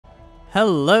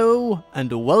Hello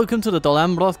and welcome to the Dol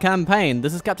Amroth campaign.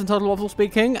 This is cpttotalwaffle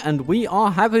speaking, and we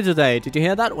are happy today. Did you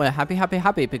hear that? We're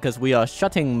happy because we are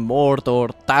shutting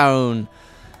Mordor down.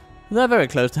 They're very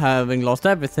close to having lost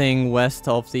everything west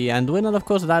of the Anduin, and of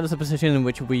course that is a position in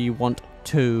which we want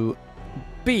to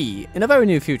be in a very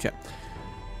near future.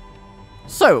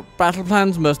 So, battle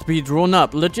plans must be drawn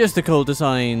up, logistical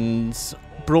designs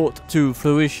brought to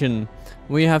fruition.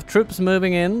 We have troops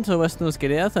moving in to Western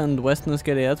Osgiliath, and Western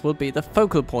Osgiliath will be the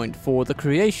focal point for the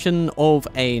creation of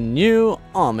a new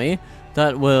army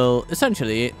that will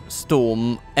essentially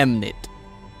storm Emnit.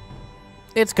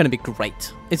 It's going to be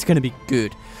great. It's going to be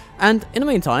good. And in the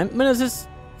meantime, Minas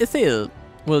Ithil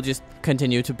will just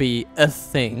continue to be a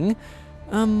thing.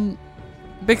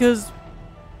 Because,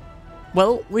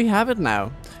 well, we have it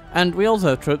now. And we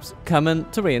also have troops coming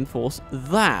to reinforce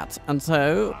that. And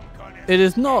so it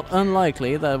is not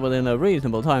unlikely that within a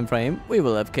reasonable time frame, we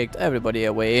will have kicked everybody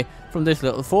away from this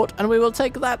little fort, and we will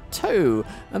take that too.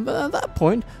 And at that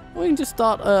point, we can just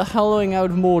start hollowing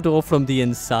out Mordor from the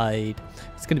inside.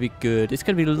 It's going to be good. It's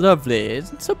going to be lovely.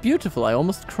 It's so beautiful. I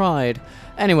almost cried.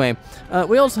 Anyway,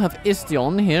 we also have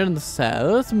Istion here in the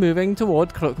south, moving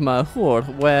toward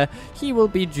Krukmahur, where he will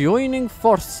be joining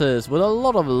forces with a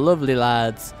lot of lovely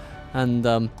lads.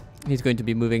 And he's going to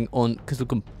be moving on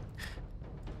Kazulkum.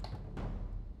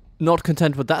 Not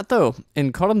content with that though,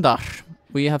 in Korandash,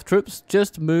 we have troops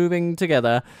just moving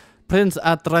together. Prince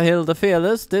Adrahil the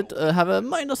Fearless did have a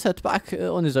minor setback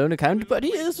on his own account, but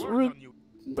he is,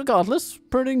 regardless,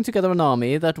 putting together an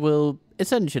army that will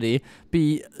essentially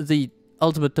be the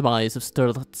ultimate demise of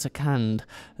Sturlatsakand.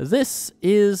 This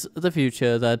is the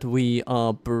future that we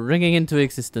are bringing into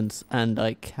existence, and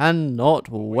I cannot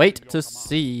wait to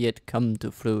see it come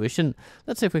to fruition.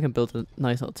 Let's see if we can build a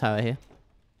nice little tower here.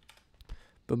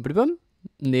 Boom, boom, boom.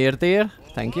 Near there.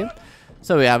 Thank you.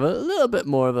 So we have a little bit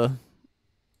more of a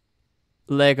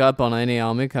leg up on any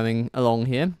army coming along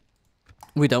here.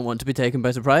 We don't want to be taken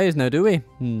by surprise, now do we?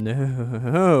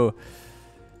 No.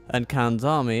 And Khan's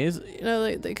armies, you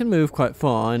know, they can move quite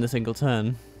far in a single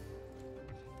turn.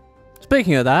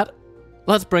 Speaking of that,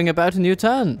 let's bring about a new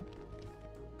turn.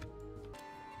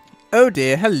 Oh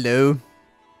dear, hello.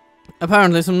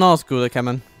 Apparently some Nazgûl are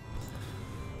coming.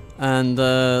 And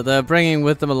they're bringing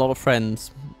with them a lot of friends.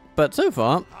 But so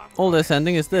far, all they're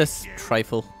sending is this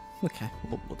trifle. Okay,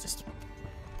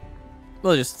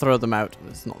 we'll just throw them out.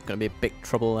 It's not going to be a big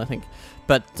trouble, I think.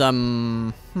 But,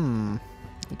 that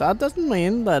doesn't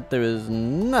mean that there is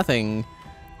nothing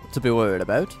to be worried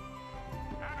about.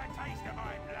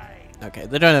 Okay,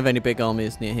 they don't have any big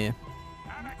armies near here.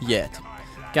 Yet.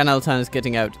 Ganaltan is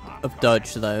getting out of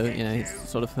dodge, though. You know, he's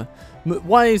sort of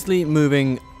wisely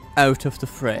moving out of the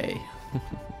fray.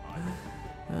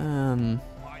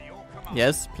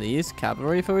 Yes, please.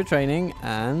 Cavalry for retraining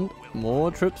and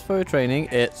more troops for retraining.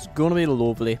 It's gonna be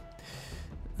lovely.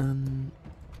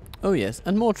 Oh yes,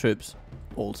 and more troops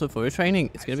also for retraining.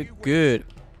 It's gonna be good.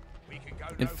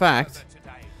 In fact,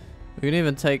 we can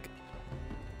even take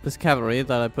this cavalry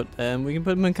that I put there, and we can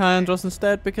put them in Kayandros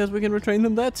instead, because we can retrain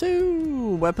them there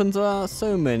too. Weapons are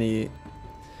so many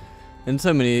in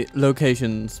so many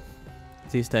locations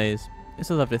these days. It's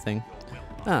a lovely thing.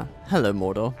 Ah, hello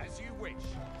Mordor.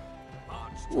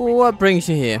 What brings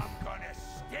you here?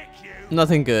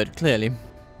 Nothing good, clearly.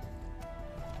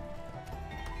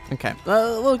 Okay,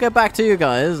 we'll get back to you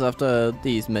guys after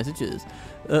these messages.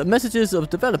 Messages of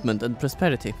development and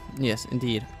prosperity. Yes,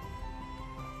 indeed.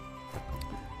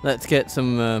 Let's get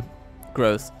some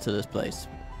growth to this place.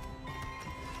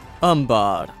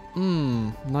 Umbard.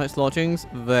 Nice lodgings.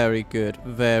 Very good.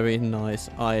 Very nice.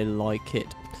 I like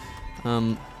it.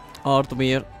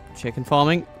 Ardmir. Chicken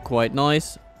farming. Quite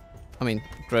nice. I mean,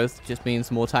 growth just means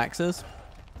more taxes.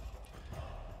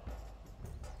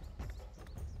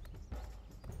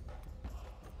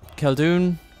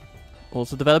 Khaldun.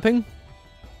 Also developing.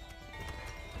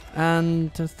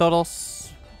 And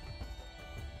Thoros.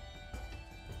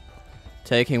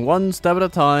 Taking one step at a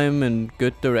time in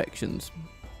good directions.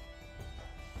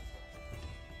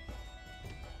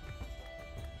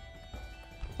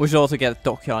 We should also get a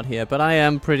dockyard here, but I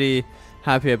am pretty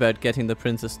happy about getting the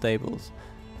Princess Stables.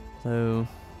 So,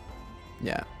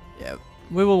 yeah,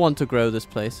 we will want to grow this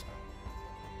place.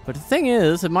 But the thing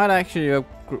is, it might actually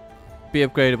be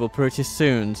upgradable pretty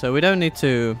soon, so we don't need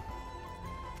to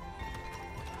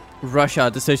rush our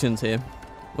decisions here.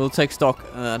 We'll take stock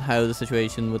at how the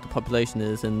situation with the population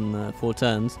is in 4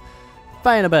 turns.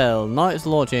 Fainabel, nice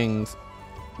lodgings.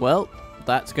 Well,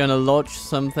 that's going to lodge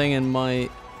something in my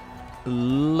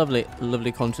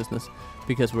lovely consciousness,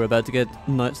 because we're about to get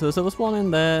Knights of the Silver Swan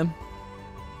in there.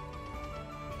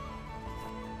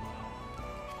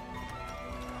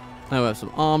 Now we have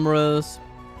some armorers.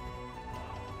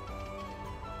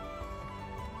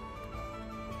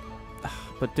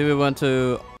 But do we want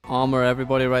to armor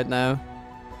everybody right now?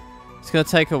 It's gonna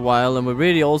take a while, and we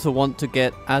really also want to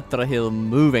get Adrahil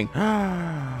moving.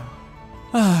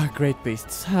 Great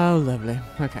beasts. How lovely.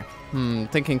 Okay.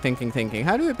 Thinking.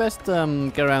 How do we best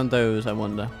get around those, I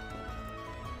wonder?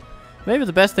 Maybe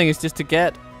the best thing is just to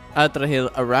get Adrahil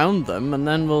around them, and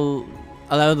then we'll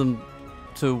allow them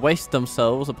to waste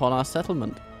themselves upon our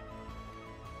settlement.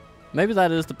 Maybe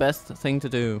that is the best thing to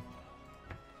do.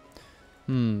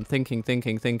 Thinking.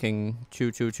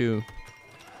 Chew.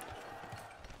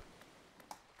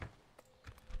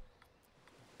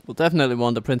 We'll definitely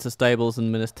want the Princess Stables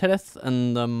and Minas Tirith,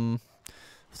 and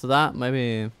so that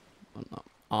maybe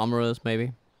armorers.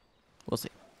 Maybe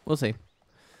we'll see.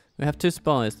 We have 2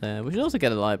 spies there. We should also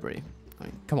get a library. I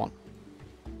mean, come on.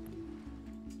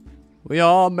 We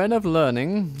are men of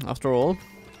learning, after all.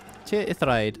 Tir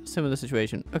Ithraid, similar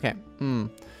situation. Okay.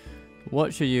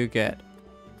 What should you get?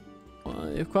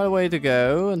 Well, you have quite a way to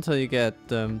go until you get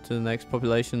to the next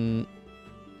population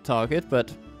target,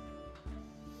 but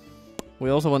we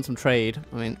also want some trade.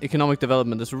 I mean, economic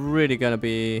development is really going to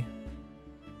be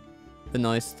a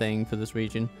nice thing for this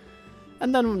region.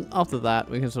 And then after that,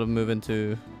 we can sort of move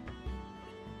into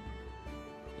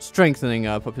strengthening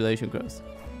our population growth.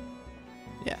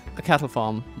 Yeah, a cattle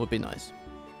farm would be nice.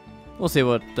 We'll see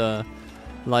what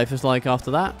life is like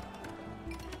after that.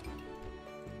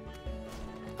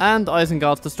 And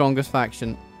Isengard's the strongest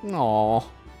faction. Aww. Well,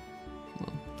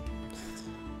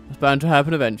 it's bound to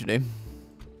happen eventually.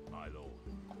 My lord.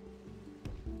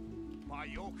 By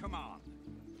your command.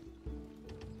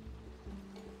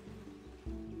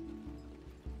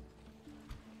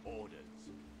 Orders.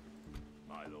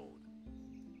 My lord.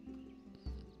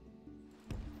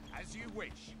 As you wish.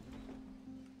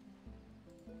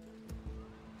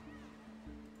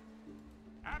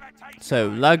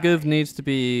 So, Yagduf needs to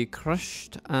be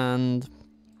crushed, and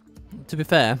to be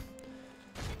fair,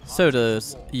 so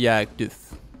does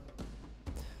Yagduf.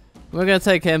 We're gonna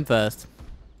take him first.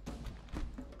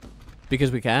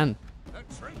 Because we can. The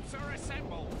troops are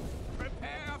assembled.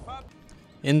 Prepare for...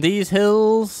 In these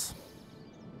hills,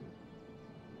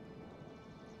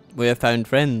 we have found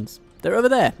friends. They're over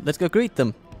there. Let's go greet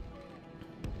them.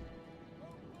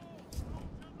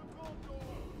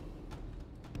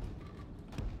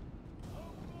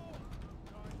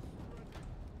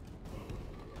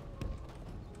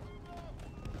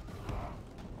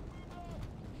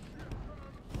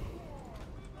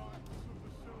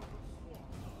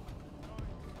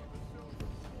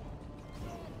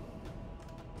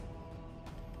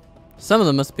 Some of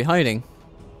them must be hiding.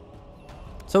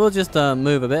 So we'll just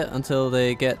move a bit until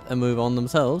they get a move on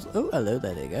themselves. Oh, hello,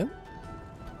 there they go.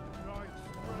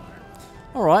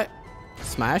 Alright.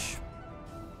 Smash.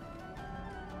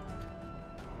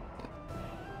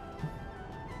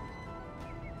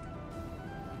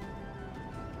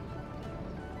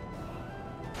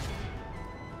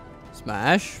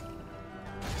 Smash.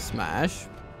 Smash.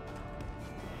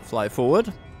 Fly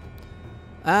forward.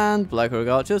 And Black Rogue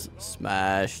Archers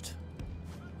smashed.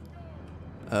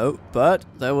 Oh, but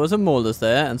there was a Maulers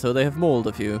there, and so they have mauled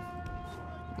a few.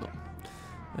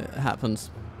 It happens.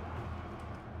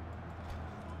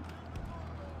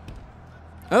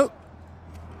 Oh!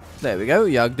 There we go,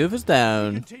 Yagduf is down.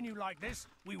 If we continue like this,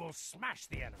 we will smash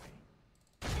the enemy.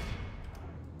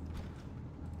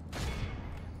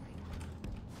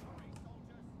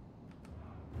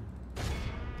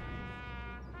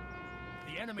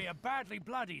 The enemy are badly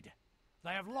bloodied.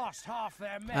 They have lost half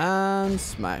their men. And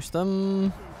smash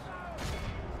them.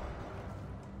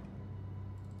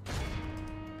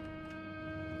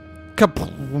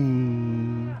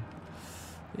 Kaboom!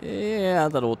 Yeah,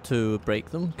 that ought to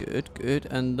break them. Good, good.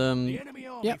 And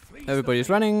yeah, everybody's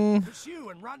running. Pursue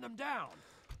and run them down.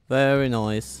 Very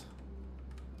nice.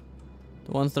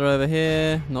 The ones that are over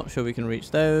here, not sure we can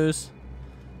reach those.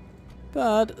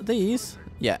 But these,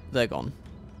 yeah, they're gone.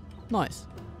 Nice.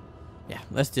 Yeah,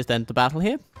 let's just end the battle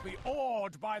here. Be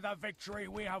awed by the victory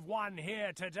we have won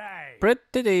here today.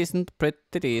 Pretty decent,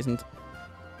 pretty decent.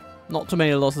 Not too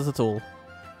many losses at all.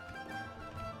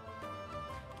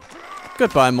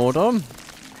 Goodbye, Mordor.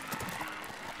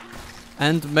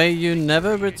 And may you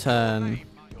never return.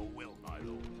 Your will, my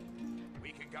lord.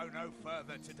 We can go no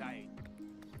further today.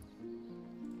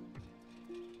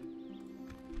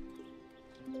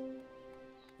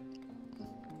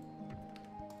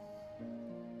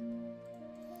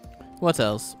 What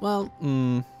else? Well,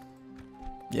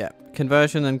 yeah,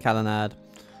 conversion and Kalanad.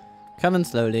 Coming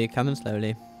slowly,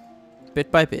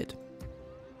 bit by bit.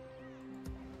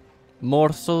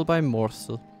 Morsel by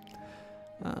morsel.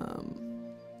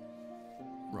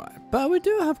 Right, but we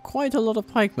do have quite a lot of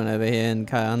pikemen over here in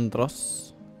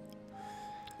Kaandros.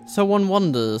 So one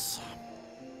wonders.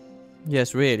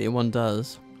 Yes, really, one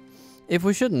does. If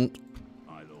we shouldn't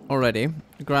already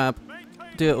grab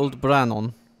dear old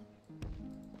Brannon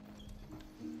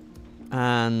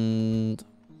and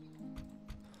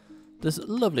this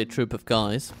lovely troop of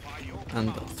guys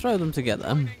and throw them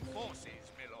together.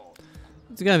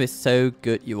 It's gonna be so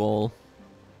good, you all.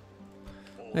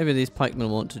 Maybe these pikemen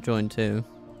want to join too.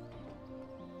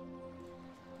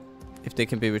 If they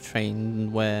can be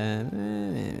retrained where...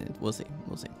 we'll see,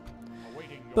 we'll see.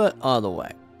 But either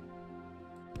way.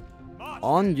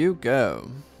 On you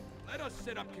go. Let us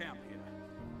set up camp here.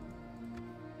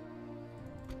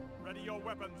 Ready your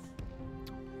weapons.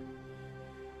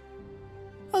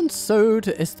 And so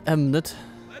to Est Emnet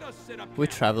Let us set up we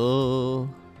camp. travel.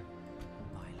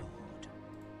 My lord.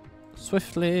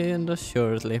 Swiftly and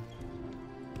assuredly.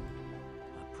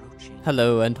 Approaching.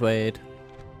 Hello, Entwade.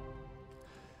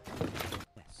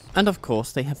 And of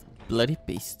course they have bloody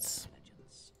beasts.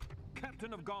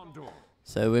 Captain of Gondor.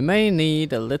 So we may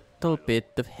need a little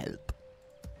bit of help.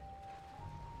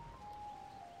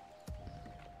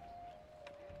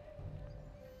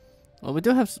 Well, we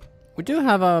do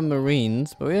have our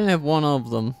marines, but we only have one of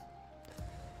them.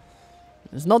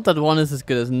 It's not that one is as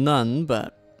good as none,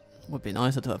 but it would be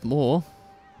nicer to have more.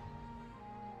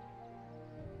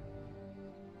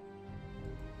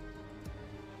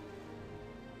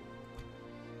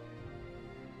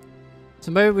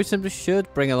 So maybe we simply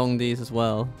should bring along these as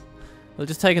well. It'll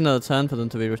just take another turn for them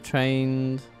to be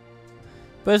retrained.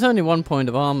 But it's only 1 point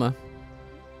of armor.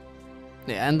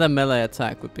 Yeah, and their melee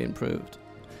attack would be improved.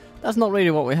 That's not really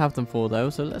what we have them for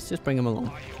though, so let's just bring them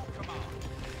along.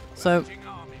 So,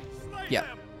 yeah,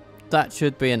 that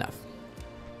should be enough.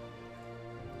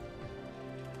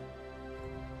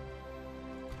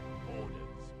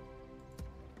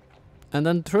 And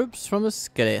then troops from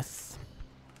Escalith.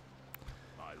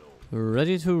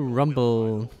 Ready to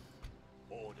rumble.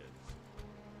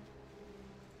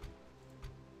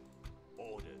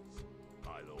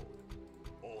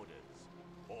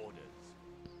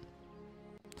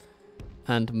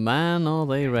 And man, are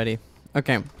they ready.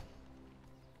 Okay.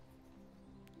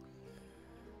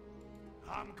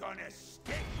 I'm gonna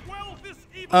stick well this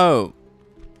evening. Oh.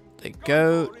 They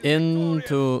go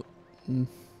into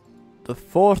the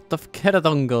fort of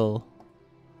Keradungle.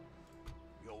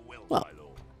 Well,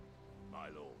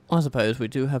 I suppose we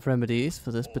do have remedies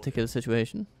for this particular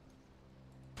situation.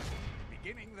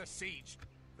 Beginning the siege.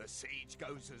 The siege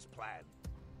goes as planned.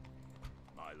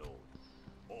 My lord.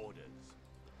 Orders.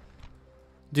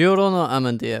 Duron or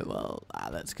Amandir? Well,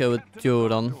 let's go with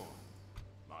Duron.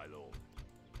 My lord.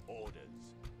 Orders.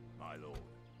 My lord.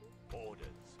 Orders.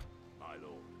 My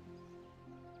lord.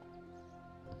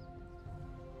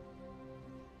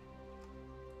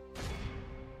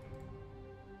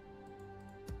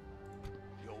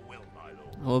 Your will, my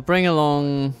lord. We'll bring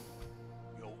along...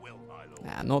 Your will, my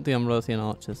lord. not the Amrothian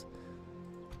archers.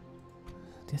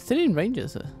 The Athenian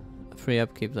rangers are a free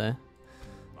upkeep there.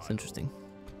 It's interesting.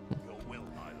 Your will,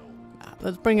 my lord.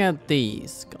 Let's bring out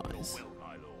these guys. Will,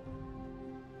 my lord.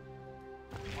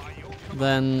 By your command.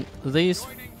 Then these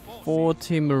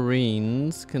 40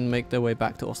 marines can make their way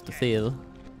back to Ostathil.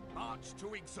 March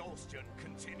to exhaustion,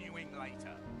 continuing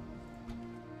later.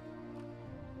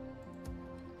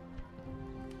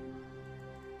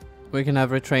 We can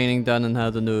have retraining done in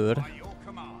Hardanur By your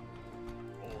command.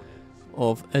 Orders.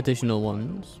 of additional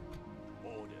ones.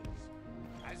 Orders.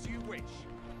 As you wish.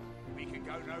 We can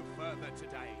go no further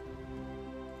today.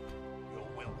 Your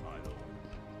will, my lord.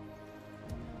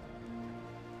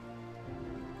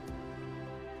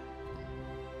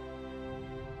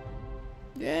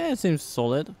 Yeah, it seems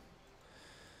solid.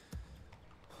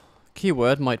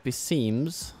 Keyword might be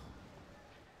seems.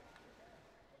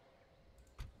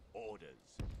 Orders.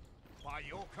 By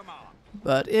your command.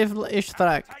 But if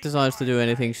Ishthrak decides to do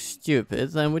anything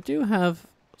stupid, then we do have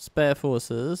spare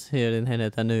forces here in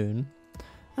Henedanoon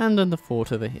and in the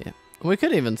fort over here. We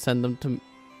could even send them to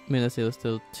Minas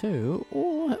Ithil too,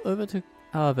 or over to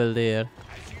Arveldir.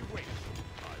 As you wish,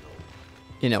 my lord.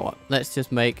 You know what? Let's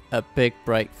just make a big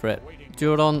break for it.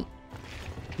 Duron,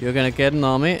 you're gonna get an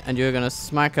army and you're gonna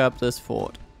smack up this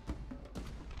fort.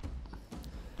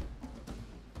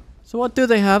 So what do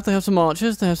they have? They have some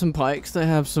archers, they have some pikes, they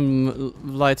have some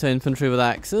lighter infantry with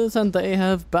axes, and they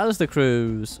have ballista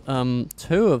crews.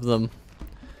 2 of them.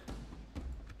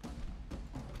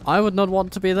 I would not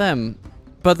want to be them.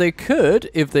 But they could,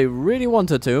 if they really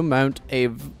wanted to, mount a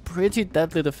pretty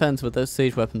deadly defense with those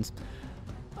siege weapons.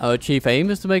 Our chief aim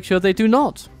is to make sure they do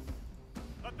not.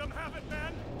 Let them have it,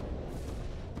 men.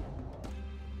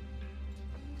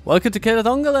 Welcome to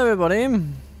Killatongal, everybody.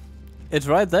 It's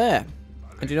right there.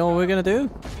 And do you know what we're gonna do?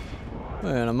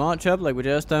 We're gonna march up like we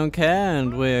just don't care,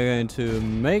 and we're going to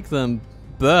make them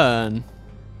burn.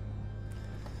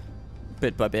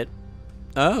 Bit by bit.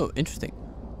 Oh, interesting.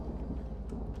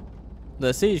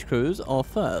 The siege crews are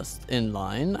first in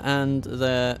line, and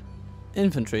their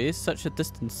infantry is such a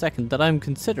distant second that I'm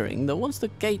considering that once the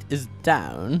gate is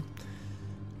down,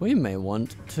 we may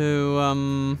want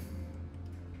to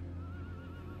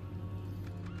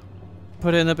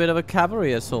put in a bit of a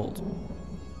cavalry assault.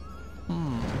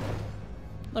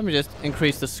 Let me just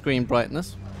increase the screen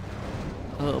brightness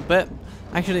a little bit.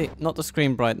 Actually, not the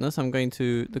screen brightness. I'm going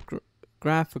to the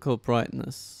graphical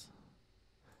brightness,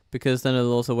 because then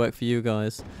it'll also work for you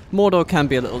guys. Mordor can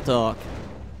be a little dark.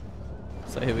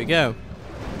 So here we go.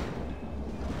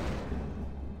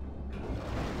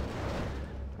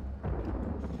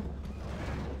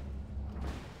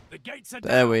 The gates are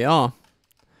There down. we are.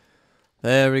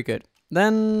 Very good.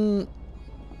 Then...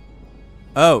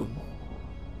 oh.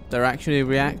 They're actually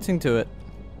reacting to it.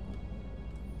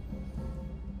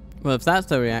 Well, if that's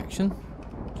their reaction,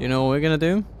 do you know what we're gonna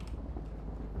do?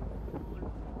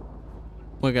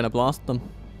 We're gonna blast them.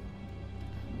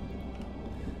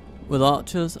 With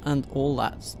archers and all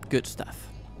that good stuff.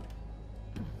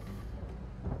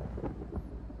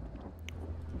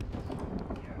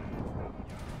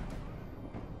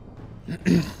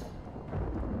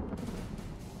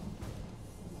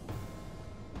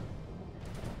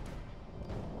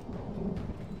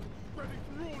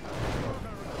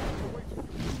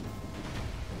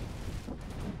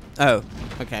 Oh,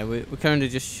 okay, we're currently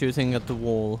just shooting at the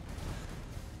wall.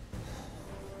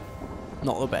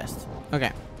 Not the best.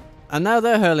 Okay. And now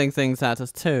they're hurling things at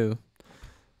us too.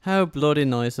 How bloody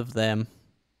nice of them.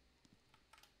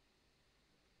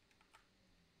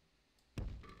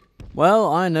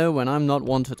 Well, I know when I'm not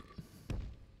wanted.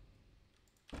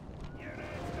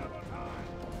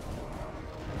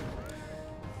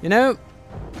 You know,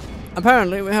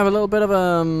 apparently we have a little bit of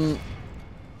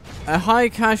a high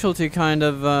casualty kind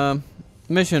of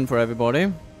mission for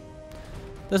everybody.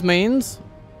 This means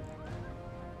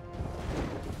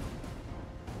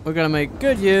we're gonna make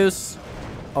good use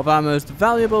of our most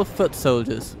valuable foot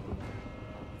soldiers.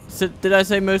 Did I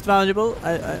say most valuable?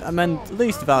 I meant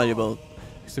least valuable.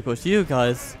 Because of course you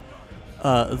guys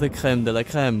are the creme de la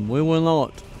creme. We will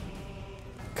not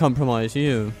compromise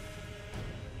you.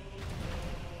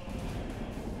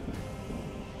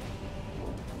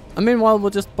 And meanwhile,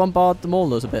 we'll just bombard the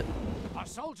maulers a bit. Our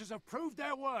soldiers have proved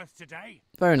their worth today.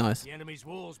 Very nice. The enemy's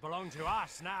walls belong to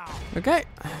us now. Okay.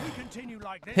 If we continue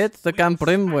like this, Hit the we will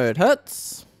Gamprim smash where it them.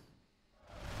 hurts.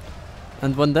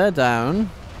 And when they're down,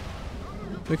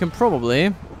 we can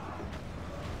probably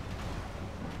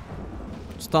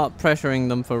start pressuring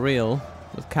them for real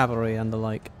with cavalry and the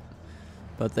like.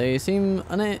 But they seem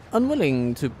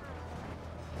unwilling to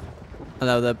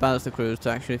allow their ballister crews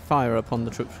to actually fire upon the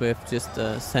troops we've just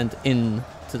sent in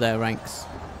to their ranks.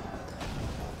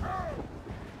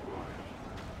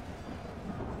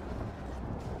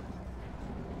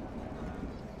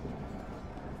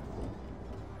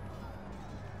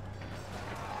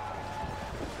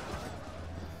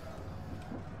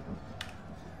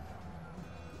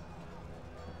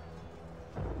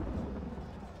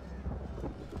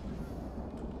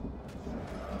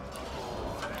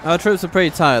 Our troops are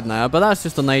pretty tired now, but that's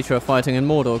just the nature of fighting in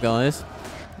Mordor, guys.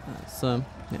 That's,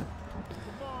 yeah.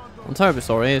 I'm terribly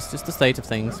sorry, it's just the state of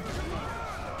things.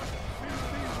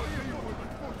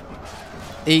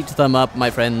 Eat them up,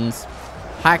 my friends.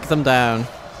 Hack them down.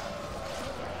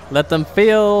 Let them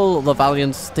feel the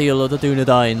valiant steel of the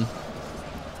Dunedain.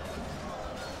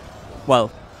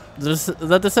 Well,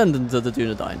 the descendants of the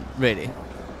Dunedain, really.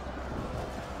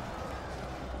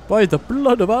 By the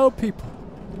blood of our people.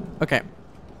 Okay.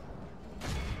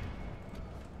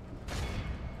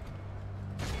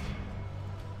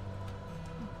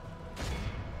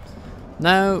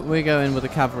 Now we go in with the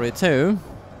cavalry too.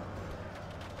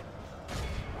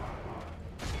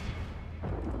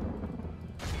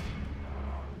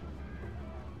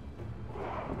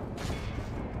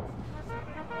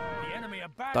 The enemy are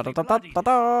Da badly da da da bloodied. da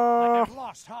da. They have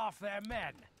lost half their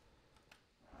men.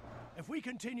 If we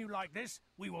continue like this,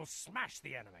 we will smash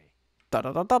the enemy. Da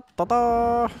da da da da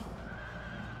da.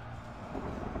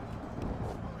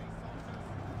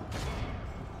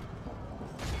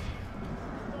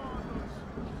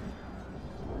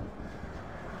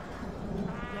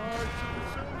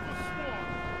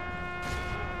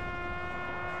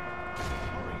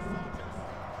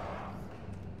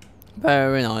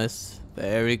 Very nice.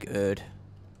 Very good.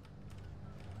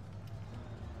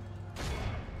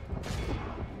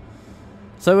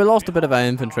 So we lost a bit of our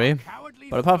infantry,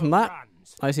 but apart from that,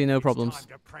 I see no problems. Time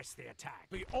to press the attack.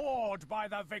 Be awed by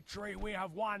the victory we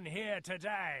have won here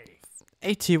today.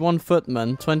 81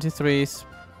 footmen, 23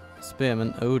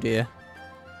 spearmen. Oh dear.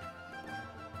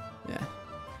 Yeah.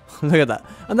 Look at that.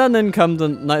 And then in come the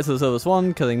Knights of the Silver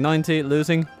Swan, killing 90,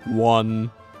 losing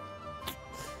 1.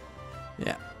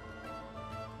 Yeah.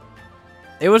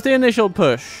 It was the initial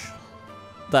push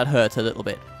that hurt a little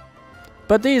bit.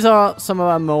 But these are some of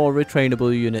our more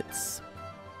retrainable units.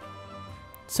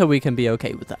 So we can be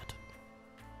okay with that.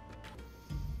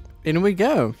 In we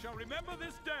go.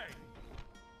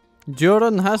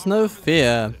 Duron has no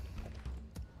fear.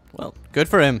 Well, good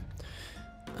for him.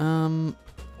 Orders.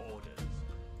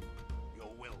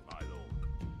 Your will, my lord.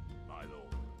 My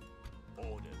lord.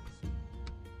 Orders.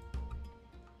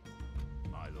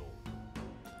 My lord.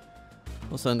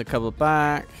 We'll send a couple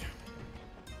back.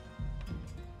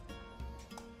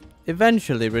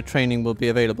 Eventually, retraining will be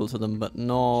available to them, but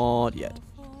not yet.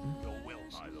 Your will,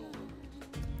 my lord.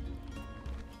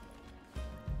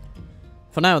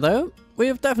 For now, though, we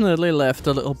have definitely left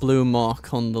a little blue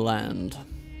mark on the land.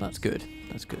 That's good.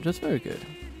 That's good. That's very good.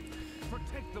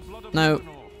 Now,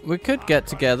 we could get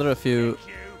together a few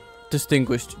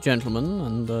distinguished gentlemen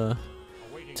and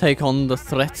take on the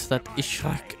threat that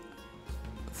Ishrak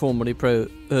formerly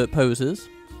poses.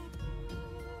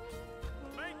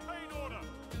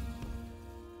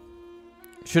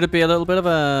 Should it be a little bit of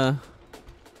a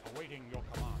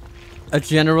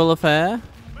general affair?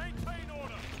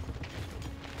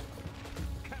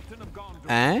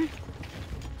 Eh?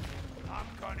 I'm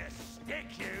gonna stick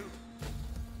you.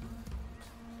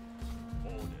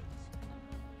 Orders.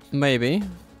 Maybe.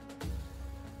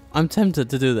 I'm tempted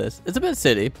to do this. It's a bit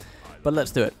silly, but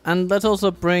let's do it. And let's also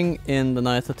bring in the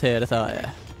Knight of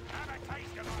Tearethire.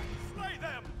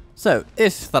 So,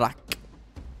 Ithrak.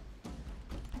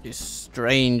 You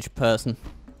strange person.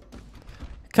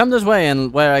 Come this way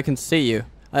and where I can see you.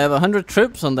 I have 100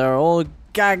 troops and they're all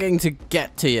gagging to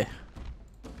get to you.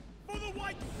 For the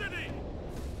White City.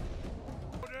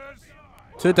 Orders.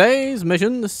 Today's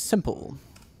mission is simple.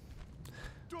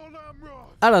 Dol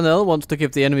Amroth. Adrahil wants to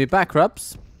give the enemy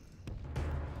backrubs.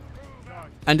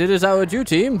 And it is our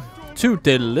duty to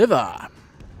deliver.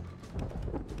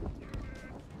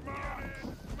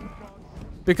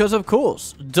 Because of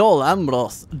course, Dol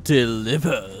Amroth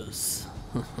delivers.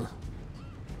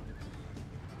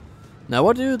 Now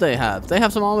what do they have? They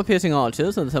have some armor-piercing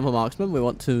archers and the temple marksmen. We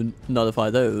want to nullify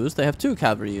those. They have 2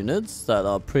 cavalry units that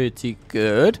are pretty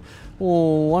good.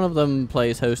 One of them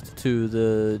plays host to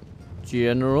the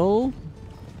general.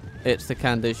 It's the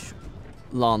Candish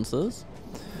Lancers.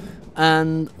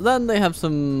 And then they have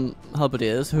some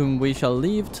halberdiers whom we shall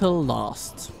leave till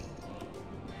last.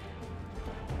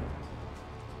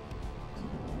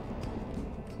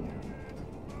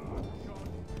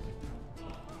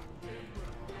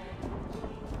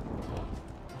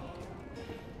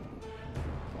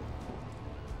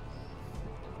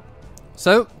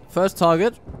 So, first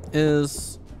target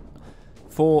is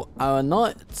for our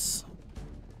knights.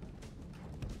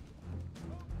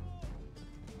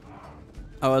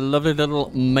 Our lovely little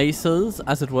maces,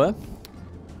 as it were.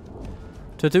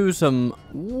 To do some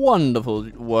wonderful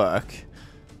work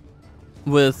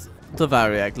with the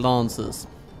Variag Lancers.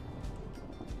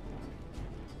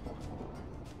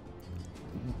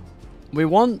 We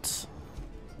want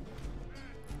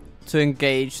to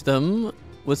engage them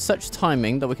with such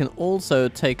timing that we can also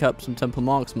take up some temple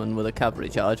marksmen with a cavalry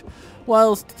charge,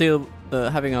 whilst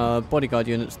having our bodyguard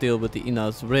units deal with the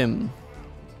Inaz Rim.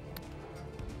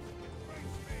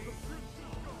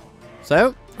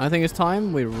 So, I think it's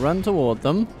time we run toward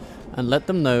them and let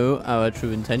them know our true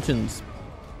intentions.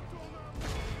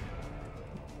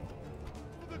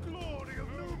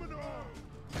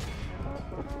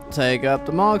 Take up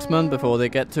the marksmen before they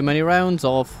get too many rounds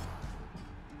off.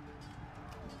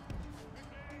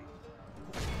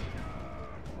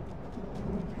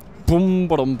 Boom,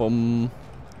 boom, boom.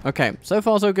 Okay, so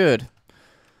far so good.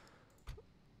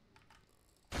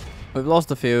 We've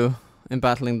lost a few in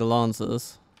battling the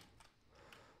Lancers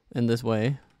in this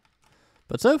way,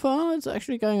 but so far it's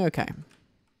actually going okay.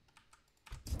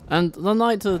 And the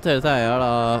Knights of the Tearethire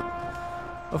are,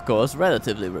 of course,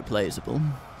 relatively replaceable.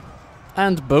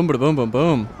 And boom, boom, boom, boom,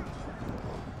 boom.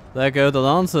 There go the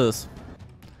Lancers.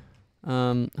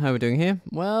 How are we doing here?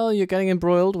 Well, you're getting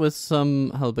embroiled with some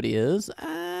halberdiers,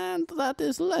 and that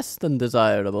is less than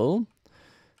desirable.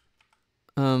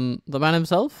 The man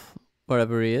himself,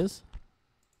 wherever he is.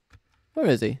 Where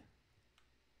is he?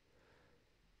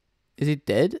 Is he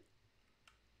dead?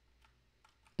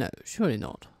 No, surely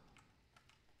not.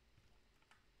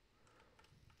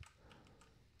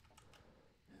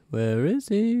 Where is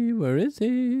he? Where is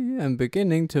he? I'm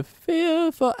beginning to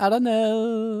fear for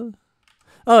Adrahil.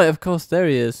 Oh, of course, there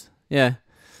he is. Yeah.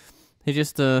 He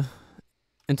just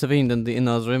intervened in the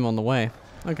inner rim on the way.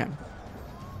 Okay.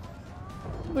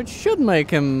 Which should make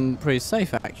him pretty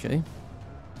safe, actually.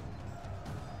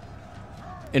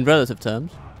 In relative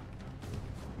terms.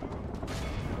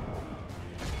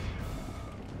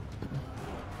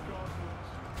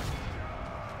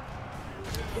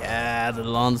 Yeah, the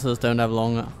Lancers don't have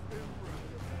long.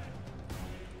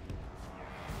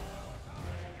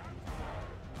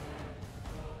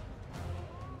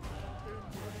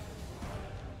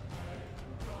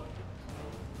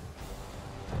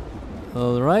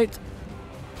 Alright.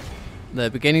 They're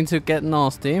beginning to get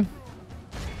nasty.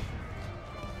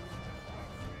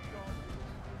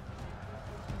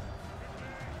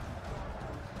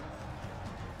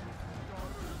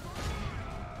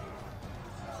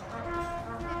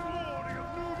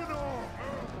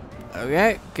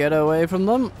 Okay, get away from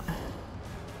them.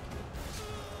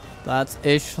 That's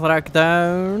Ishrak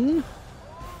down.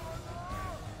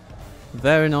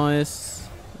 Very nice.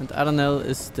 And Adrahil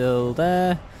is still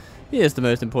there. He is the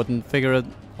most important figure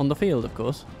on the field, of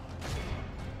course.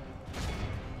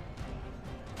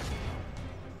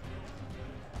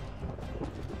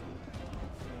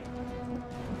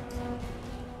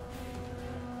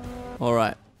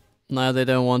 Alright. Now they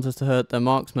don't want us to hurt their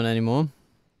marksmen anymore.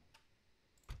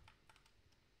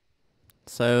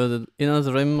 So the inner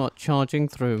rim are charging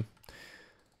through.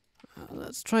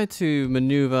 Let's try to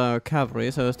maneuver our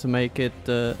cavalry so as to make it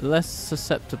less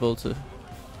susceptible to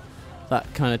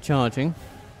that kind of charging.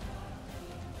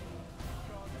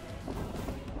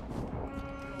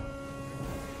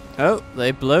 Oh,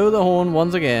 they blow the horn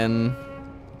once again.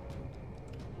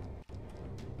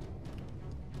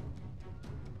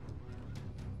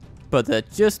 But they're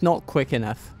just not quick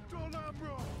enough.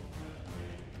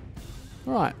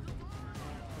 Right.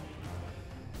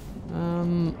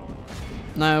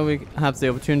 Now we have the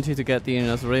opportunity to get the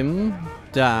inner rim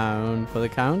down for the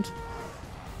count.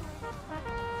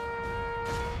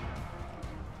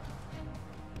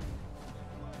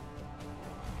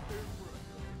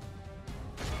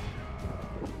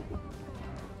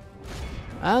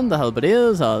 And the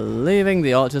halberdiers are leaving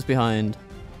the archers behind.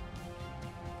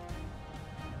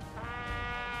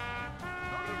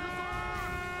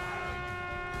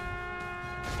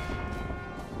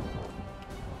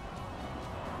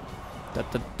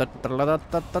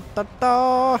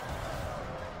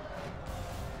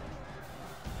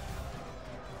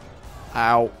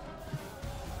 Ow.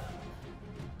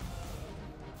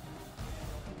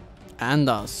 And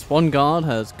our Swan Guard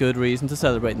has good reason to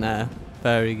celebrate now.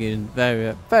 Very good.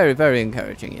 Very, very, very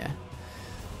encouraging, yeah.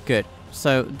 Good.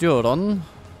 So, Duron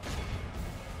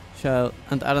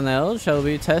and Adrahil, shall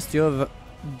we test your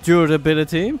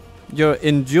durability? Your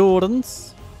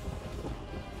endurance?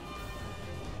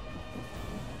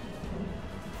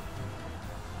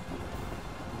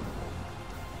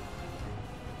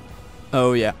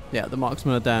 Oh yeah, yeah, the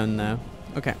marksmen are down now.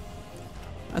 Okay.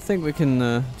 I think we can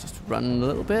just run a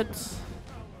little bit.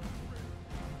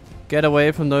 Get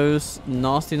away from those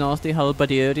nasty, nasty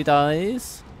halberdier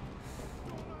dies.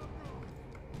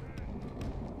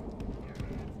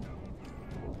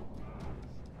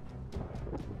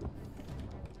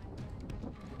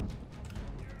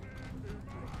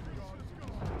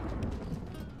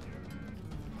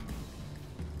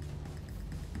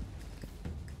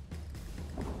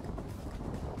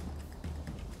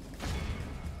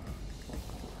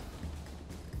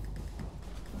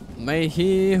 May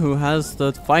he who has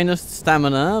the finest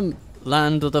stamina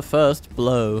land the first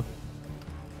blow.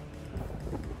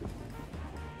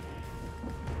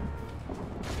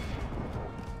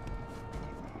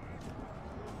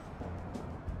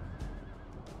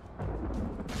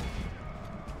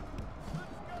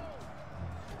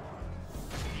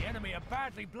 The enemy are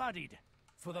badly bloodied.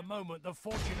 For the moment, the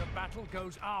fortune of battle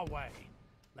goes our way.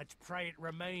 Let's pray it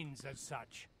remains as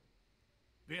such.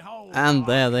 Behold, and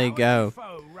there they go.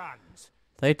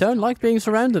 They don't like being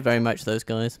surrounded very much, those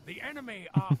guys. The enemy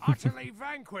are utterly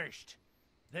vanquished.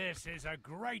 This is a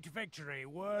great victory,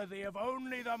 worthy of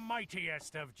only the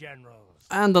mightiest of generals.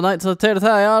 And the Knights of the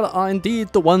Territorial are indeed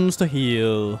the ones to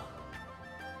heal.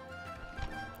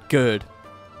 Good.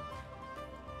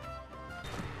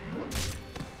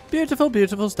 Beautiful,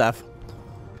 beautiful stuff.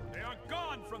 They are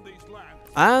gone from these lands.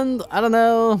 And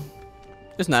Adrahil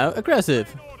is now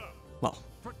aggressive. Well,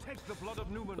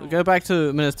 we'll go back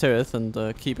to Minas Tirith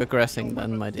and keep aggressing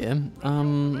then, my dear.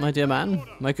 My dear man,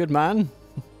 my good man.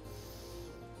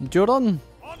 Duron,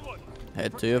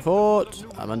 head to your fort.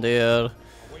 Amandir,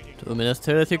 to Minas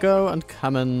Tirith you go, and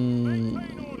come and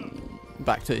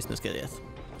back to East Nisgiliath.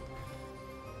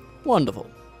 Wonderful,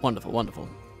 wonderful, wonderful.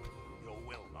 Your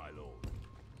will, my lord.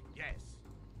 Yes.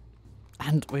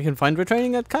 And we can find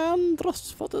retraining at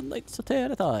Candros for the Knights of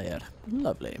Teretire.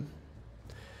 Lovely.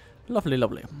 Lovely,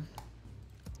 lovely.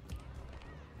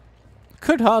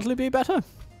 Could hardly be better.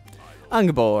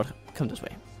 Angbor, come this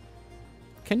way.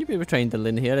 Can you be retrained to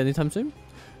Lynn here anytime soon?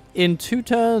 In 2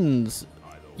 turns.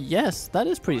 Yes, that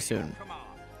is pretty soon.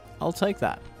 I'll take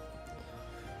that.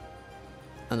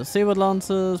 And the Seaward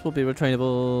Lancers will be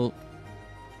retrainable,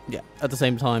 yeah, at the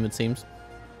same time it seems.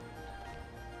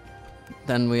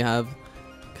 Then we have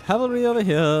cavalry over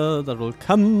here that will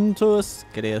come to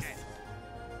Skiriath.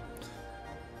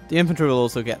 The infantry will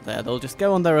also get there. They'll just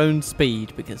go on their own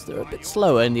speed because they're a bit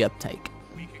slower in the uptake.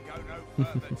 We can go no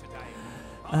further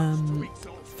today.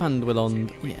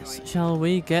 Fandwillond, yes. Shall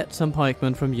we get some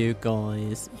pikemen from you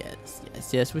guys? Yes,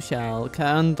 yes, yes, we shall.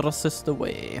 Candros is the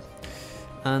way.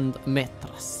 And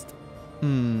Metrast. Your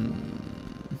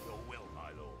will, my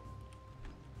lord.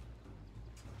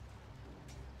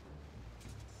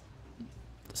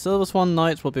 The Silver Swan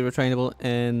Knights will be retrainable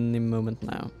any moment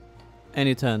now.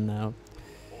 Any turn now.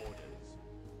 Orders.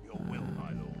 Your will,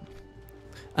 my lord.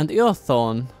 And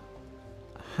Eorthorn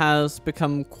has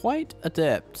become quite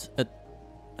adept,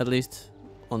 at least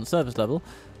on the surface level,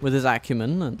 with his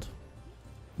acumen and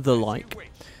the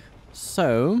like.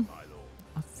 So,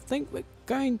 I think we're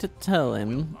going to tell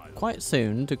him quite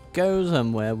soon to go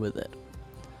somewhere with it.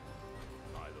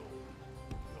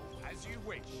 As you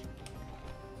wish.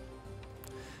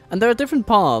 And there are different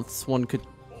paths one could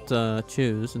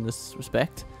choose in this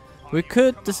respect. We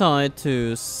could decide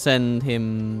to send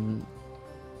him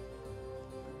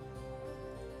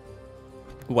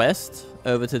west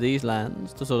over to these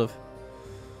lands to sort of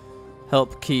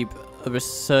help keep a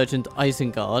resurgent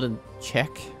Isengard in check.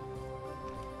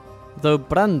 Though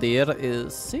Brandir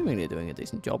is seemingly doing a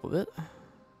decent job of it.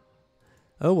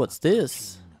 Oh, what's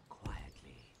this?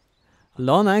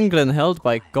 Lon Anglin held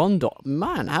by Gondor.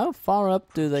 Man, how far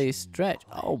up do they stretch?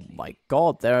 Oh my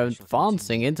god, they're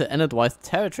advancing into Enedwyth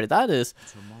territory. That is...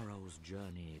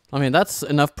 I mean, that's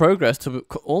enough progress to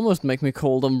almost make me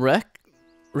call them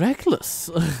reckless.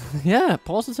 Yeah,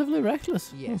 positively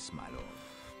reckless. Yes, my lord.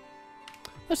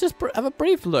 Let's just have a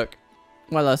brief look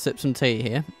while I sip some tea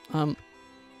here.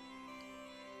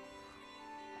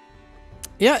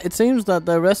 Yeah, it seems that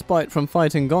the respite from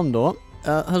fighting Gondor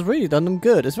has really done them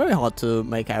good. It's very hard to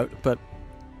make out, but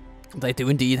they do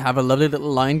indeed have a lovely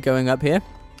little line going up here.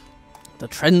 The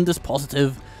trend is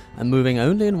positive and moving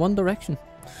only in one direction.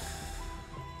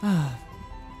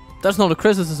 That's not a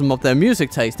criticism of their music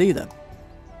taste either.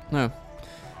 No,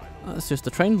 that's just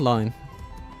a trend line.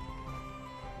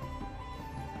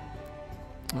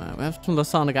 We have some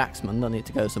Lasanic Axemen that need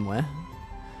to go somewhere.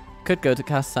 Could go to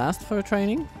Kassast for a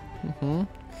training. How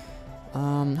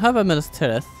about Minas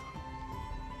Tirith?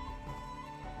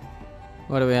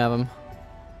 Where do we have them?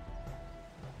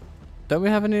 Don't we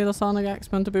have any Lasanic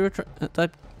Axemen to be at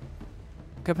that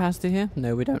capacity here?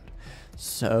 No, we don't.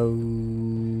 So,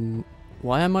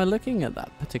 why am I looking at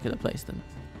that particular place then?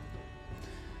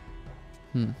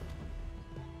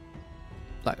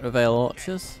 Black Reveil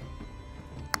Archers.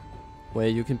 Where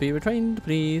you can be retrained,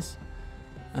 please.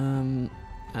 And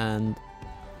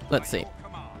let's see.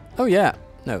 Oh yeah,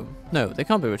 no, they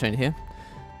can't be retrained here.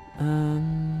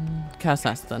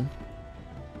 Kassast then.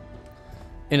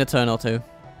 In a turn or two.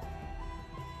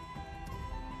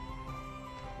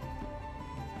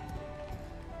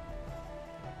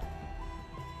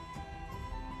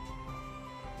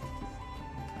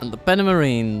 And the Benna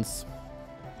Marines.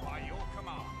 By your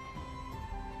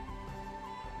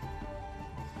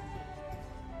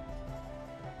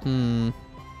command.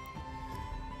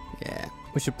 Yeah,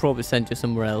 we should probably send you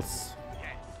somewhere else.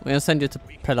 Yes. We're gonna send you to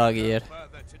Pelagir,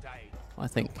 Further today. I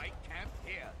think. Make camp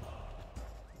here.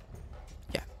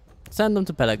 Yeah, send them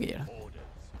to Pelagir. Orders.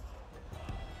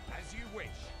 As you wish.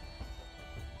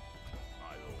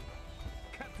 My lord.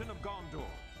 Captain of Gondor.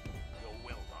 Your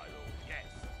will, my lord. Yes.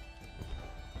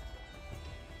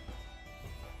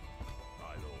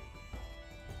 My lord.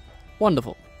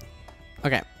 Wonderful.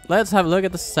 Okay, let's have a look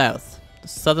at the south, the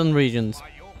southern regions.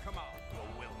 By your command. Your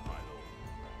will, my lord.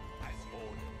 As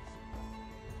orders.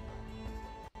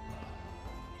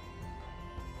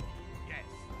 Yes.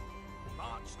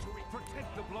 March to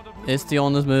protect the blood of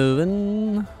Istion is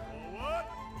moving. Forward.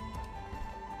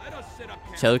 Let us set up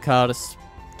camp. Shelkar is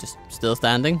just still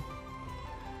standing.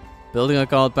 Building a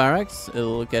guard barracks,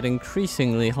 it'll get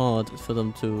increasingly hard for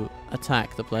them to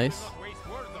attack the place. Waste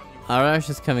words on you. Arash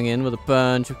is coming in with a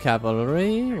bunch of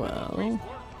cavalry. Well,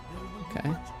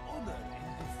 okay.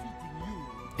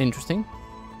 Interesting.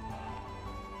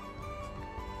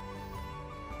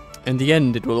 In the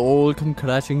end, it will all come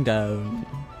crashing down.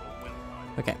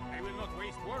 Okay. I will not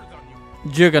waste words on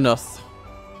you. Juggernaut.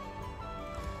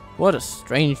 What a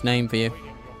strange name for you.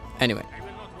 Anyway. I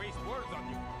will not waste words on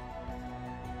you.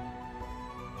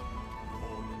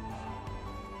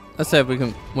 Let's see if we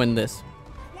can win this.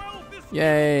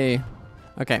 Yay.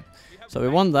 Okay. So we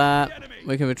won that.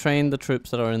 We can retrain the troops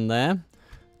that are in there.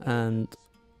 And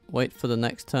wait for the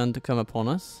next turn to come upon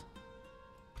us.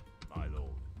 My lord.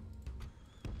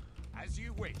 As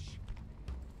you wish.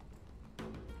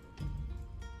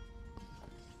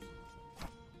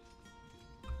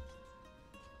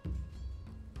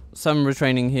 Some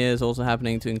retraining here is also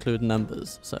happening to include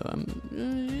numbers. So,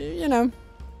 you know.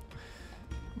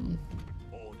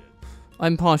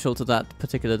 I'm partial to that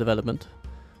particular development.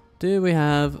 Do we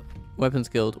have weapons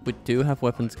guild? We do have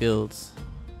weapons guilds.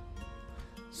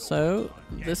 So,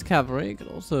 this cavalry could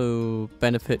also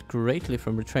benefit greatly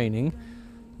from retraining.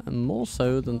 And more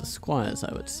so than the squires,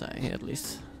 I would say, at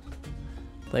least.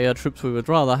 They are troops we would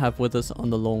rather have with us on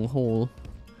the long haul.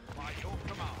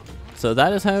 So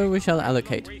that is how we shall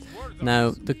allocate.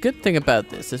 Now, the good thing about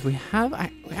this is we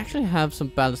actually have some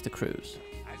ballistic crews.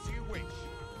 As you wish.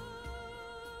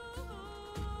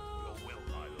 Your will,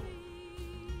 my lord.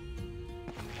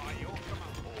 By your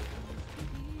command.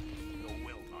 Your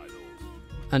will, my lord.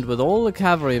 And with all the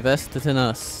cavalry vested in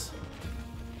us,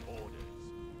 Orders,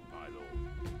 my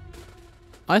lord.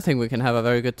 I think we can have a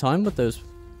very good time with those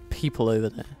people over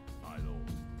there. My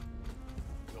lord.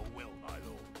 Your will, my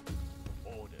lord.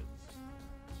 Orders.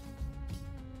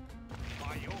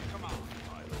 By your command,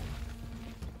 my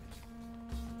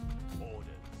lord.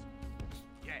 Orders.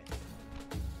 Yes.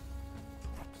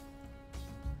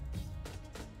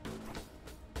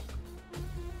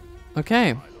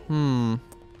 Okay.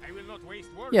 I will not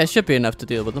waste words. Yeah, it should be enough to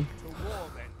deal with them. To war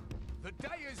then. The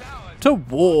day is ours. To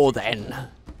war then.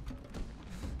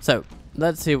 So,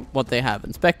 let's see what they have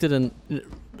inspected and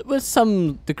with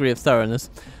some degree of thoroughness.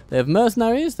 They have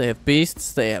mercenaries, they have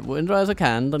beasts, they have windriser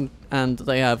canned, and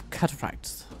they have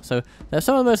cataphracts. So they have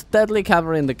some of the most deadly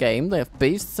cavalry in the game. They have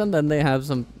beasts, and then they have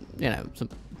some, you know,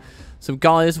 some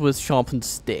guys with sharpened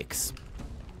sticks.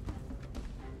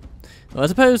 Well, I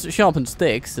suppose sharpened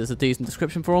sticks is a decent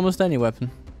description for almost any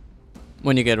weapon,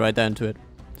 when you get right down to it.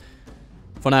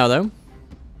 For now, though,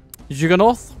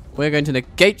 Juggernaut, we're going to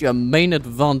negate your main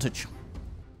advantage.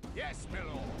 Yes, my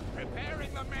lord.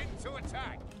 Preparing the men to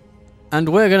attack. And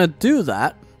we're going to do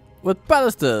that with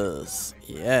ballisters.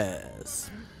 Yes.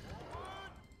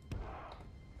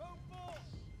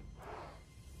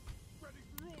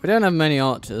 We don't have many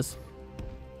archers,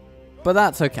 but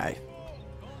that's okay.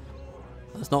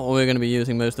 That's not what we're going to be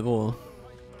using most of all.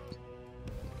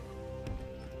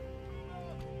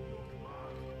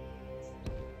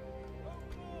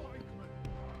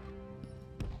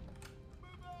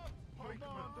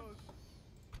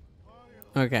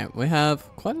 Okay, we have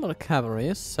quite a lot of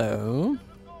cavalry, so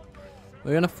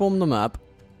we're going to form them up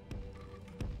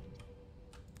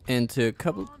into a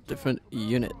couple different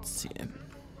units here.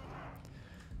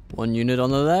 One unit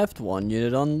on the left, one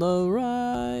unit on the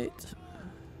right.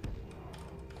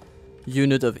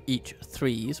 Unit of each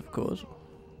threes, of course.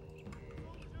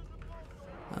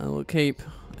 And we'll keep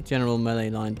a general melee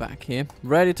line back here,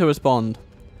 ready to respond.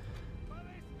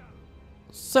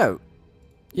 So,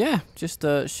 yeah, just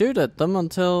shoot at them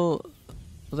until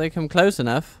they come close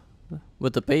enough,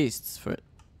 with the beasts for it,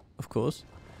 of course.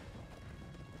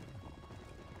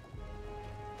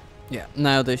 Yeah,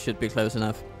 now they should be close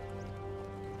enough.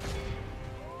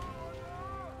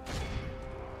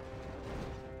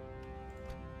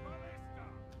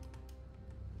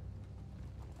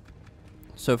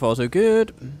 So far, so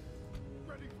good.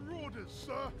 Ready for orders,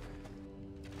 sir.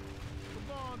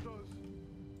 Commanders.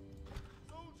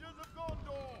 Soldiers of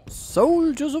Gondor.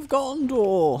 Soldiers of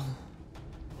Gondor.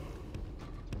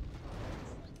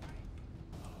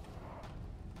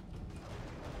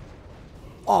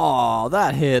 Oh,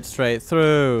 that hit straight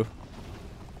through.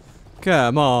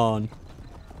 Come on.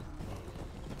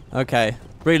 Okay,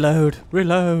 reload,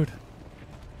 reload.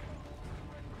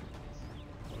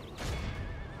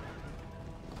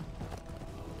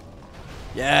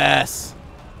 Yes!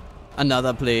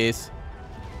 Another, please.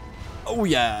 Oh,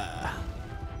 yeah!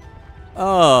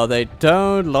 Oh, they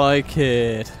don't like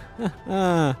it.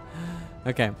 Okay,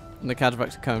 the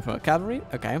cataphracts are coming from a cavalry.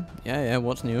 Okay, yeah,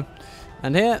 what's new?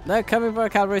 And here, they're coming for a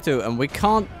cavalry too, and we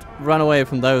can't run away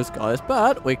from those guys,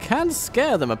 but we can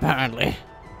scare them, apparently.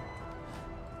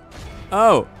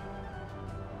 Oh!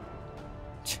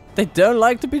 They don't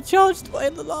like to be charged by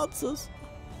the lancers.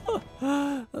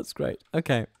 That's great.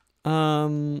 Okay.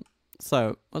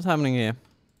 So, what's happening here?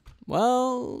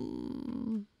 Well,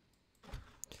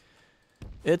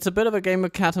 It's a bit of a game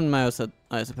of cat and mouse,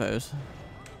 I suppose.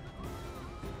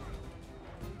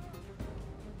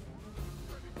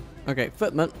 Okay,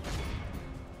 footman.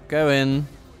 Go in.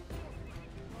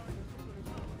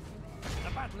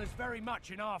 The battle is very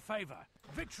much in our favor.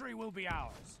 Victory will be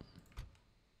ours.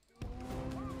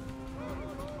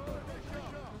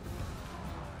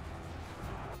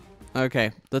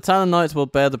 Okay, the Talon Knights will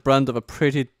bear the brunt of a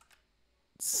pretty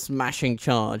smashing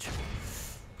charge.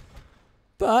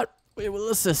 But we will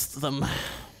assist them.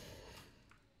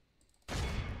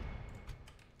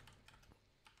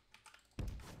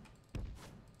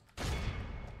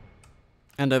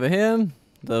 And over here,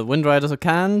 the Wind Riders are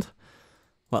canned.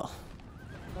 Well,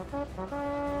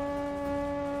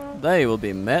 they will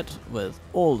be met with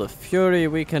all the fury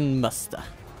we can muster.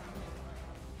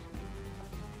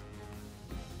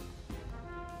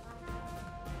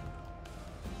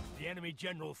 The enemy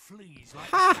general flees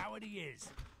like the coward he is.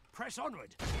 Press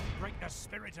onward. Break the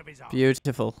spirit of his arm.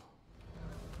 Beautiful.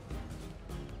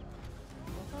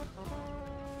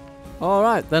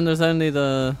 Alright, then there's only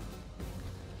the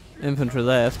infantry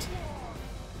left.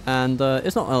 And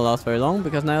it's not going to last very long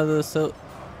because now the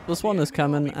swan is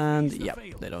coming and yep,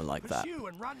 they don't like that.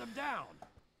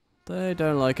 They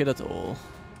don't like it at all.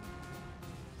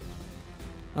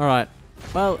 Alright,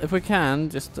 well, if we can,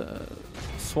 just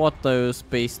swat those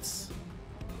beasts.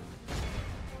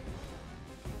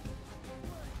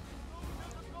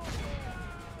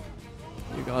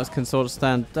 You guys can sort of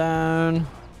stand down.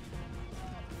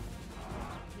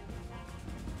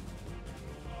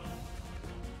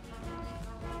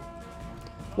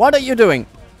 What are you doing?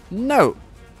 No!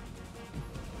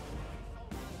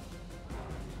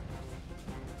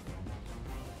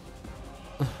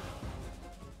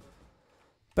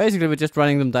 Basically, we're just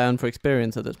running them down for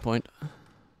experience at this point.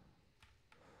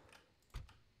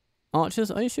 Archers,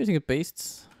 are you shooting at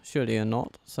beasts? Surely you're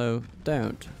not, so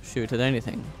don't shoot at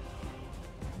anything.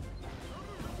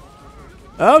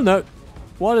 Oh no!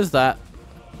 What is that?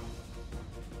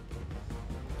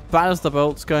 Ballista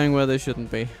bolts going where they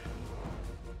shouldn't be.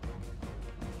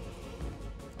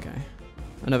 Okay.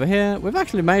 And over here, we've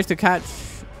actually managed to catch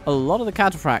a lot of the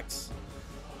cataphracts.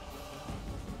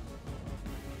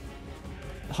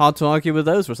 Hard to argue with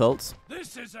those results.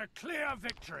 This is a clear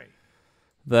victory.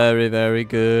 Very, very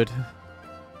good.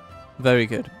 Very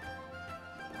good.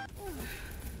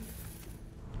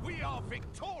 We are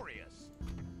victorious.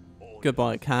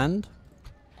 Goodbye, canned.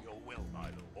 Your will, my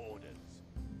lord. Orders.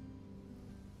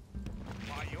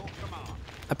 By your command.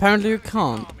 Apparently you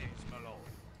can't. Armies, my lord.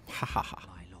 Ha ha ha.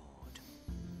 My lord.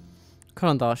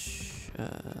 Karandash,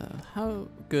 how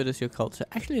good is your culture?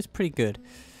 Actually, it's pretty good.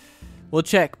 We'll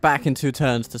check back in 2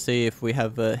 turns to see if we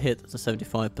have hit the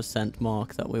 75%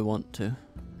 mark that we want to.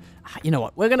 You know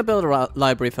what? We're going to build a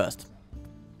library first.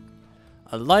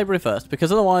 A library first,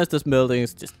 because otherwise this building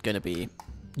is just going to be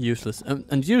useless.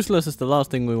 And useless is the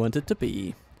last thing we want it to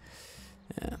be.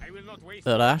 Yeah. I will not waste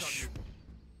Rash.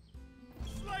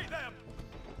 Slay them!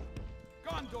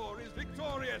 Gondor is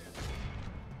victorious!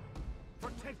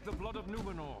 Protect the blood of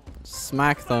Numenor.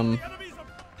 Smack them. Enemies are...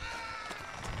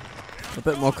 A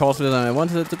bit more costly than I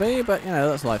wanted it to be, but you know,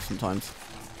 that's life sometimes.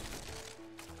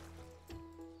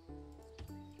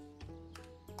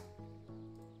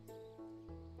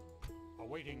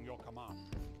 Awaiting your command.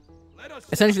 Let us...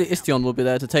 Essentially, Istion will be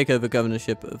there to take over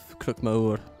governorship of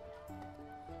Krukmaur.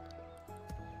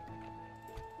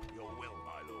 Your will,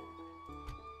 my lord.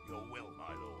 Your will,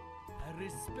 my lord. I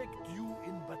respect you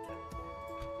in battle.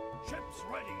 Ships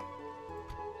ready.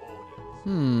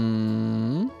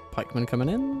 Orders. Pikemen coming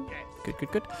in. Yes. Good,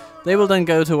 good, good. They will then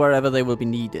go to wherever they will be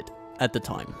needed at the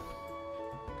time.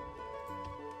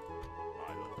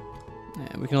 My lord.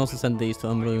 Yeah, we can also send these to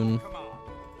Umrune. Command.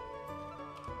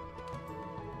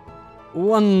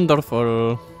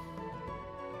 Wonderful.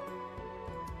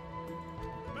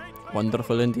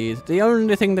 Wonderful indeed. The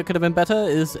only thing that could have been better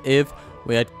is if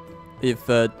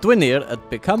Dwynir had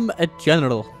become a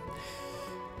general.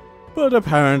 But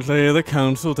apparently the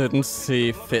council didn't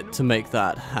see fit to make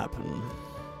that happen.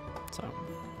 So,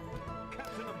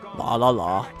 la la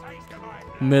la.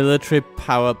 Military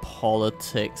power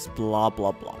politics, blah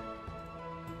blah blah.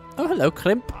 Oh, hello,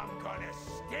 Crimp. I'm gonna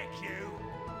stick you.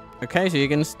 Okay, so you're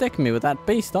gonna stick me with that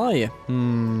beast, are you?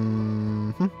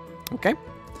 Okay.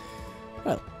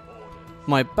 Well,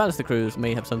 my ballista crews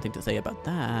may have something to say about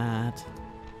that.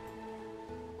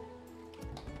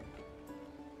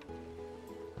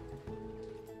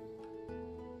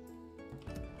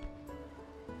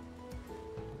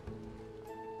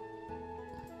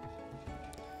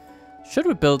 Should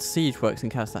we build siege works in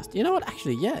Kazast? You know what?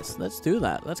 Actually, yes. Let's do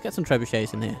that. Let's get some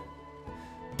trebuchets in here.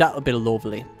 That would be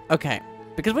lovely. Okay.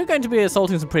 Because we're going to be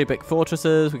assaulting some pretty big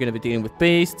fortresses, we're going to be dealing with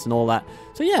beasts and all that.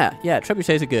 So yeah,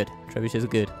 trebuchets are good. Trebuchets are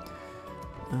good.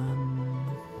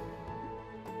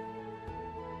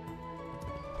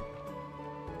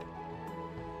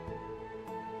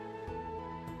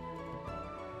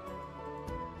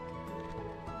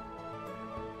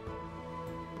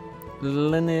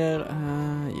 Linear,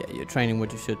 yeah, you're training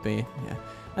what you should be. Yeah,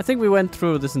 I think we went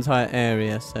through this entire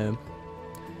area, so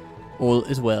all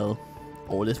is well.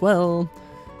 All is well.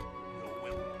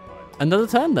 Another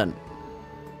turn then.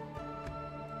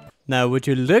 Now, would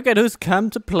you look at who's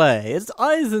come to play? It's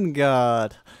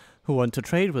Isengard, who want to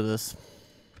trade with us.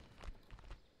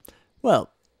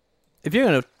 Well, if you're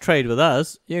going to trade with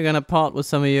us, you're going to part with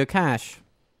some of your cash.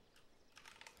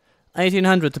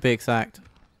 1800 to be exact.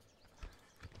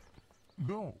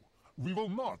 No, we will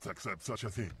not accept such a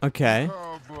thing. Okay.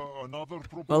 Have another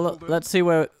proposal. Well, let's see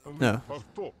where... No. Our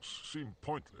talks seem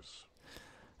pointless.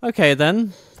 Okay,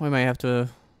 then. We may have to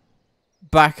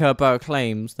back up our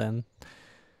claims, then.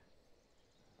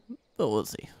 But we'll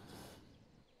see.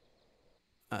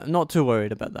 Not too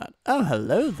worried about that. Oh,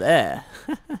 hello there.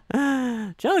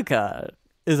 Jellicar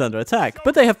is under attack.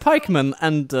 But they have pikemen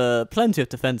and plenty of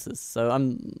defenses, so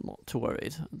I'm not too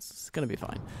worried. It's going to be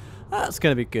fine. That's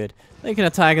going to be good. They can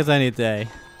attack us any day.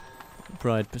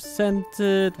 Bride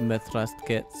presented. Mithrast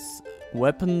gets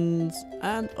weapons.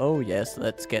 And, oh yes,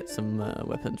 let's get some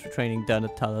weapons retraining done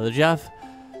at Talajav.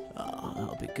 Oh,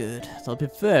 that'll be good. That'll be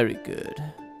very good.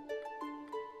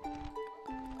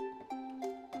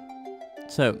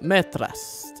 So,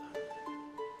 Mithrast.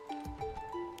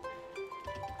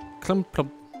 Clump,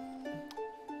 clump.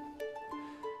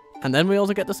 And then we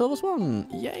also get the Silver Swan.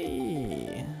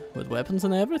 Yay! With weapons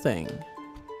and everything.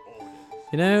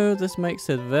 You know, this makes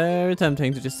it very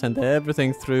tempting to just send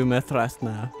everything through Mithrast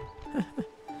now.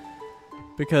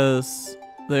 Because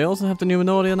they also have the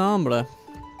Numenorian armor.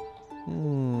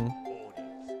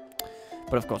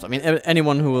 But of course, I mean,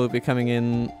 anyone who will be coming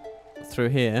in through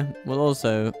here will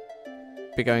also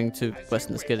be going to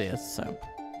Western Ascilia, so...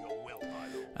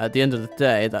 At the end of the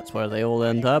day, that's where they all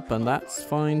end up, and that's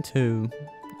fine too.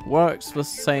 Works for the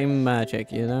same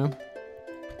magic, you know?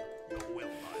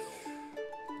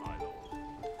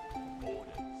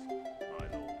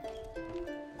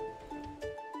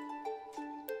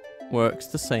 Works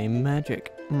the same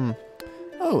magic.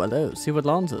 Oh, hello, Seaward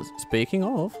Lancers. Speaking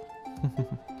of...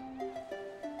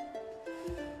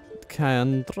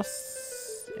 Kandros.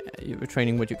 Yeah, you're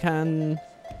training what you can.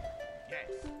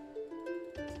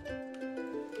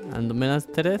 And the Minas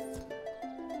Tirith.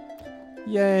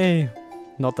 Yay!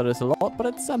 Not that it's a lot, but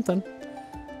it's something.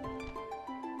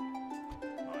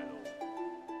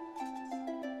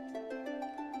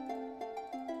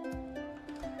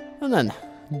 And then,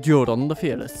 Duron the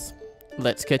Fearless.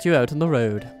 Let's get you out on the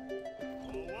road.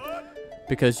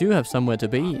 Because you have somewhere to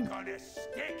be.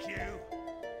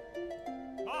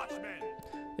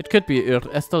 It could be Ur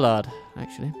Estelad,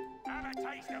 actually.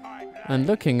 And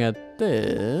looking at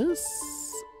this...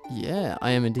 Yeah,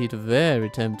 I am indeed very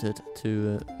tempted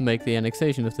to make the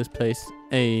annexation of this place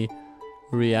a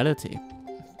reality.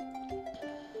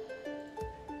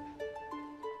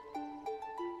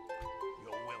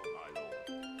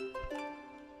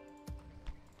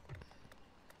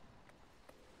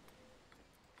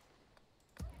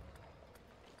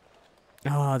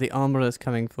 Ah, the armourer is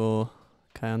coming for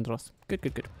Kandros. Good,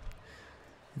 good, good.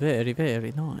 Very,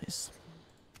 very nice.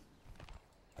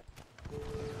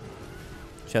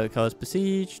 Jellicar is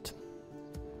besieged.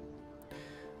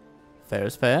 Fair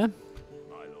is fair.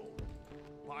 My lord.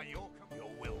 By your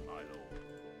will, my lord.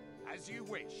 As you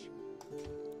wish.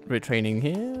 Retraining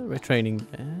here, retraining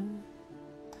there.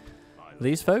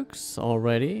 These folks are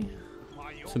ready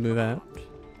to move out.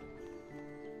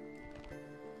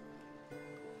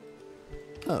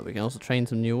 Oh, we can also train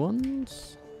some new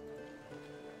ones.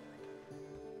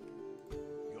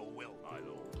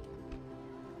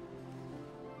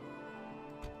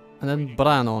 And then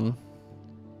Brannon.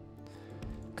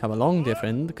 Come along, dear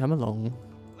friend, come along.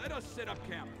 Let us set up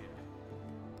camp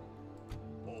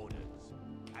here. Orders.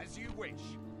 As you wish.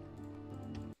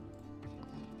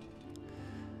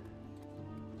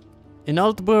 In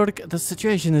Altburg, the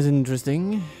situation is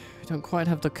interesting. We don't quite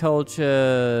have the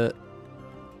culture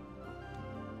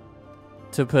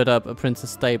to put up a Prince's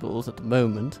Stables at the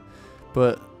moment.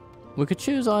 But we could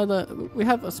choose either... We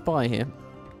have a spy here.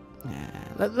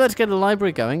 Yeah, let's get a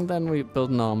library going, then we build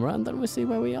an armor, and then we see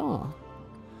where we are.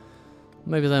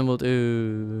 Maybe then we'll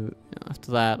do...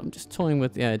 After that, I'm just toying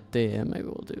with the idea. Maybe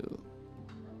we'll do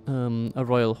a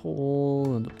royal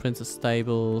hall and a Prince's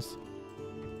Stables.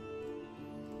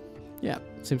 Yeah,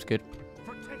 seems good.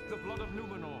 Protect the blood of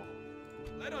Numenor.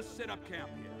 Let us set up camp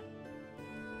here.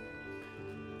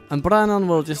 And Brannon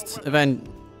will just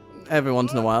every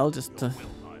once in a while just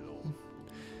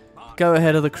go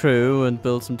ahead of the crew and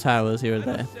build some towers here and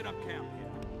Let there. us set up camp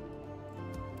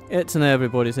here. It's in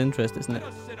everybody's interest, isn't Let it?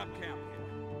 us set up camp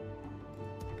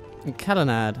here. And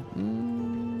Calenad.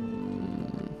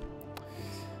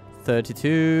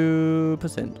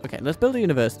 32%. Okay, let's build a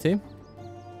university.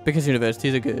 Because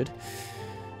universities are good.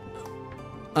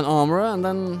 An armorer, and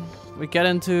then we get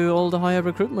into all the higher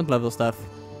recruitment level stuff.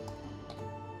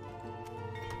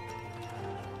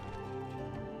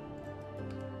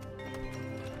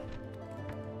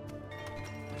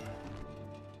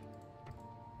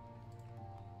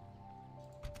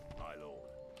 My lord.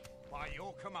 By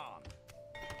your command.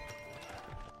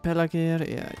 Pelagir,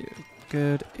 yeah, you're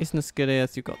good.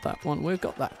 Isnaskiriath, you got that one. We've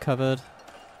got that covered.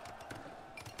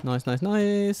 Nice, nice,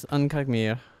 nice. And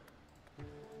Kragmir.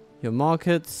 Your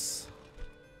markets,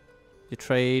 your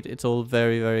trade, it's all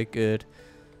very, very good.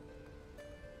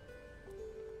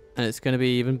 And it's going to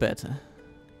be even better.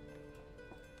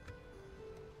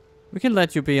 We can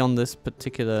let you be on this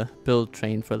particular build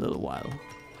train for a little while.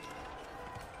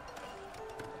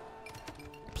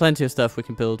 Plenty of stuff we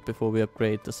can build before we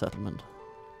upgrade the settlement.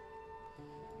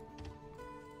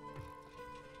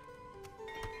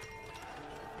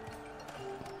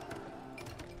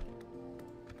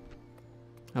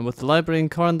 And with the library in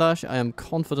Corandash, I am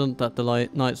confident that the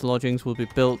Knight's Lodgings will be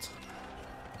built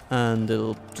and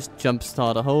it'll just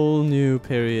jumpstart a whole new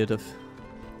period of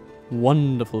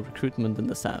wonderful recruitment in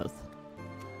the south.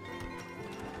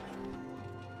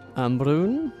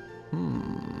 Ambrun?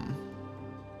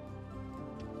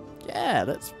 Yeah,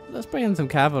 let's bring in some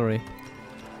cavalry.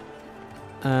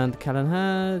 And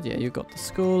Calenhad, yeah, you got the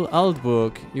school.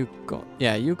 Aldburg, you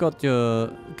got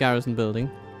your garrison building.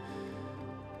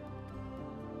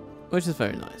 Which is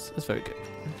very nice. That's very good.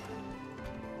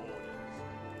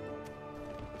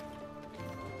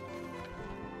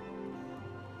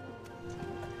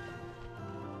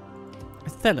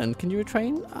 Theland, can you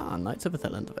retrain? Ah, Knights of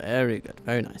Theland. Very good.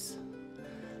 Very nice.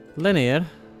 Linear.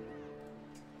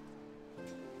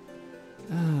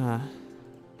 Ah.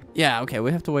 Yeah, okay,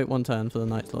 we have to wait one turn for the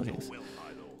Knight's Lodgings.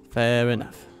 Fair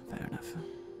enough. Fair enough.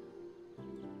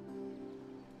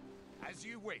 As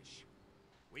you wish.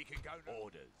 We can go to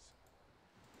orders.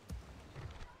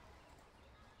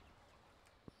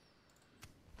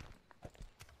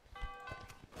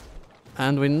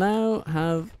 And we now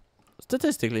have,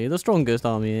 statistically, the strongest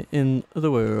army in the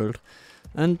world.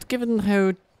 And given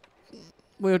how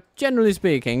we're, generally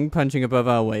speaking, punching above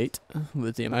our weight,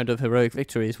 with the amount of heroic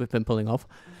victories we've been pulling off,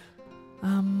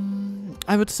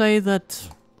 I would say that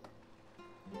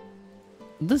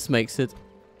this makes it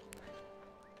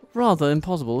rather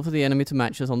impossible for the enemy to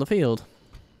match us on the field.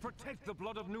 Protect the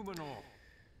blood of Numenor.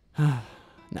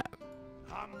 No.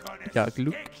 I'm gonna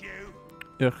Yagduf. stick you.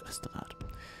 Urkestelad.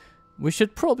 We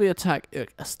should probably attack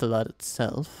Urkestelad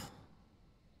itself.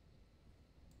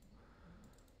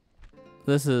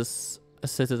 This is a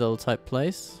citadel type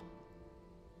place.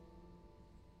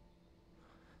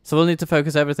 So we'll need to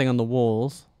focus everything on the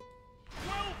walls.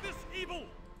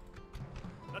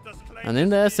 And in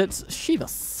there sits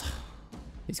Shivas.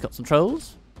 He's got some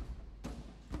trolls.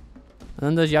 And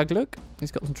then there's Yagluk.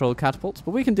 He's got some troll catapults.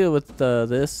 But we can deal with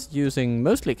this using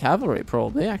mostly cavalry,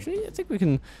 probably. Actually, I think we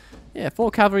can... Yeah,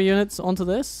 4 cavalry units onto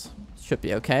this. Should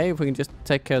be okay if we can just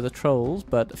take care of the trolls.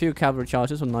 But a few cavalry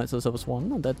charges from Knights of the Silver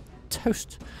Swan, and they're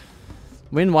toast.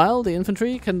 Meanwhile, the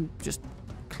infantry can just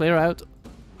clear out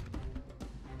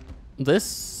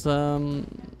this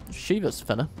Shivas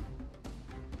fella.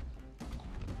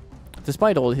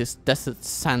 Despite all his desert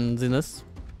sandiness.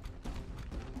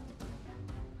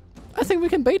 I think we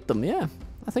can beat them, yeah.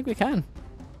 I think we can.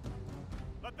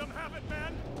 Let them have it,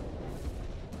 man.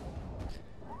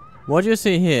 What you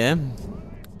see here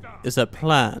is a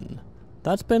plan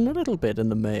that's been a little bit in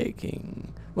the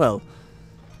making. Well,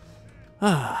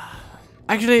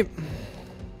 actually,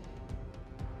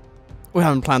 we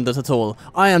haven't planned this at all.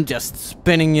 I am just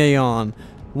spinning your yarn.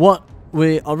 What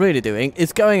we are really doing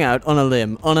is going out on a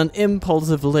limb, on an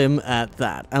impulsive limb at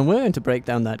that, and we're going to break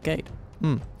down that gate.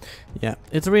 Yeah,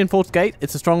 it's a reinforced gate,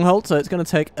 it's a stronghold, so it's going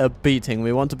to take a beating.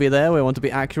 We want to be there, we want to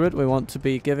be accurate, we want to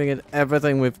be giving it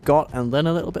everything we've got, and then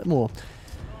a little bit more.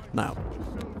 Now,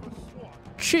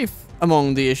 chief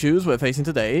among the issues we're facing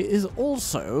today is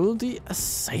also the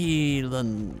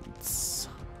assailants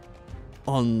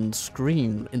on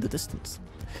screen in the distance.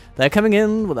 They're coming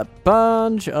in with a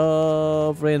bunch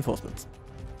of reinforcements,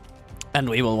 and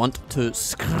we will want to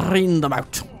screen them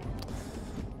out.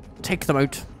 Take them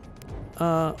out.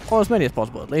 Or as many as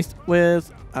possible, at least,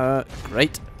 with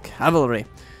great cavalry.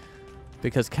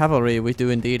 Because cavalry we do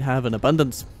indeed have in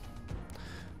abundance.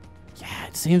 Yeah,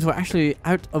 it seems we're actually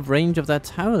out of range of their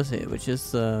towers here, which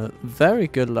is very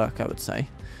good luck, I would say.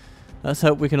 Let's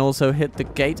hope we can also hit the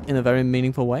gate in a very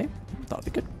meaningful way. That'd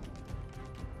be good.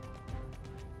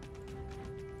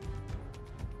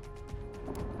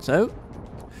 So,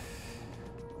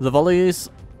 the volleys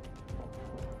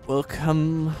will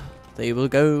come. They will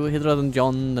go hither than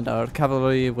John, and our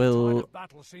cavalry will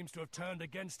battle seems to have turned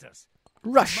against us.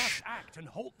 rush Act and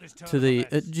halt this turn to of the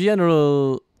events.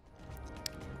 general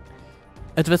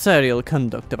adversarial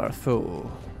conduct of our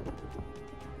foe.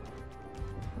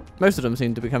 Most of them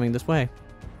seem to be coming this way.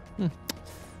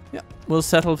 Yeah, we'll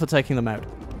settle for taking them out.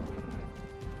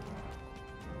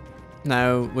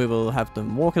 Now we will have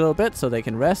them walk a little bit so they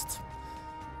can rest.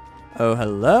 Oh,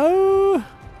 hello?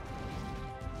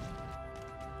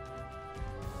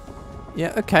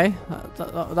 Yeah, okay.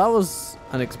 That was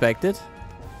unexpected.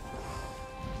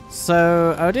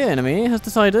 So, our dear enemy has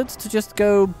decided to just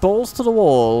go balls to the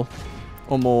wall.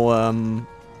 Or more,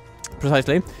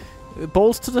 precisely,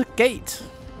 balls to the gate.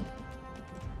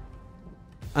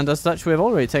 And as such, we have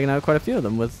already taken out quite a few of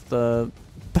them with the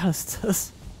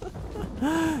ballistas.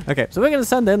 Okay, so we're going to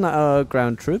send in our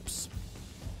ground troops.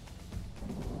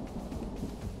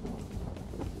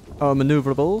 Our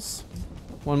maneuverables,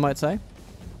 one might say.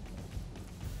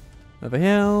 Over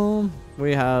here,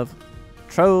 we have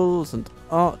trolls and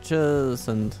archers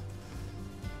and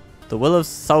the Will of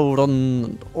Sauron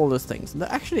and all those things. And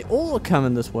they're actually all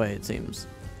coming this way, it seems.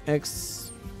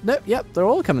 Nope, yep, they're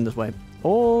all coming this way.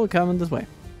 All coming this way.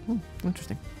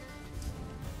 Interesting.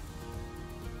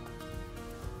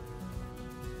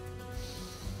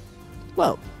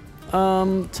 Well,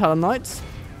 Talon Knights,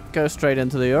 go straight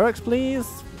into the Uruks, please.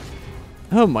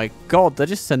 Oh my god, they're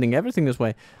just sending everything this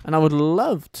way. And I would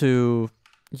love to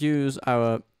use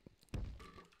our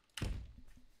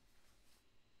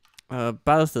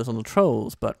ballistas on the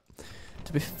trolls, but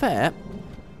to be fair,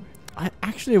 I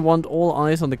actually want all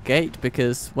eyes on the gate,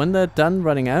 because when they're done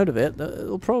running out of it,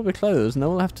 it'll probably close, and then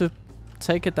we'll have to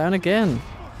take it down again.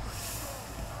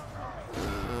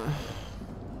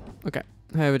 Okay,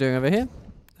 how are we doing over here?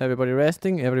 Everybody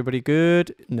resting? Everybody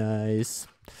good? Nice.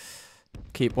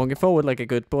 Keep walking forward like a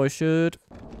good boy should.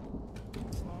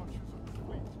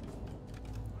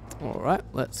 Alright,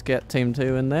 let's get Team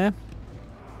 2 in there.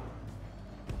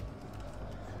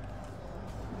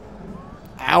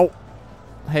 Ow!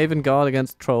 Haven Guard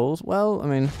against trolls. Well, I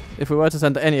mean, if we were to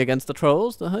send any against the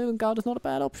trolls, the Haven Guard is not a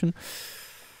bad option.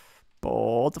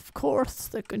 But, of course,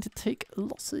 they're going to take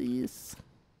losses.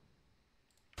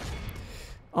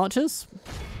 Archers.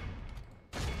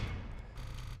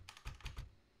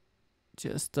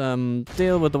 Just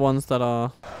deal with the ones that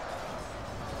are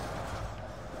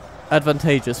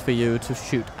advantageous for you to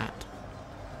shoot at.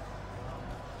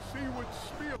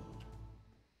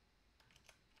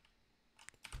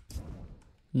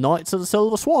 Knights of the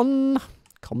Silver Swan,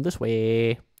 come this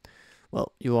way.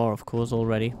 Well, you are, of course,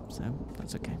 already, so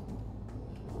that's okay.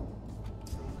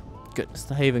 Good, it's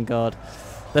the Haven Guard.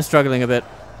 They're struggling a bit.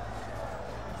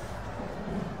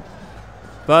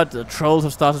 But the trolls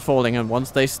have started falling, and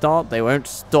once they start, they won't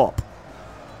stop,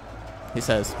 he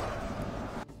says,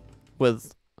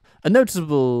 with a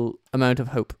noticeable amount of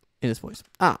hope in his voice.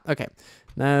 Ah, okay.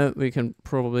 Now we can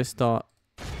probably start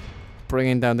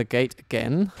bringing down the gate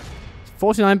again.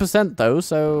 49% though,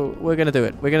 so we're going to do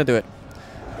it. We're going to do it.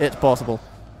 It's possible.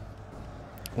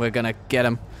 We're going to get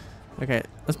him. Okay,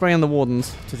 let's bring in the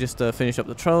wardens to just finish up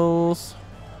the trolls.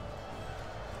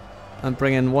 And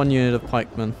bring in one unit of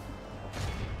pikemen.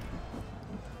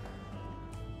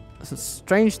 It's a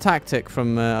strange tactic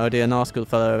from our dear Narskill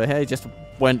fellow over here. He just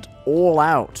went all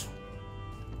out.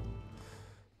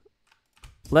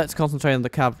 Let's concentrate on the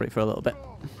cavalry for a little bit.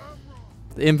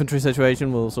 The infantry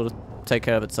situation will sort of take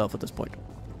care of itself at this point.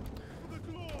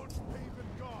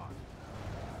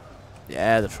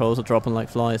 Yeah, the trolls are dropping like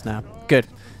flies now. Good.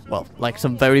 Well, like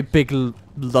some very big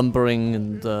lumbering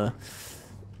and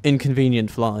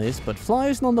inconvenient flies, but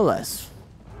flies nonetheless.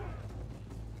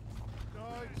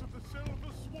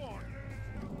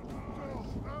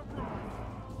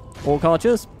 Orc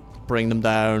archers, bring them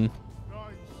down.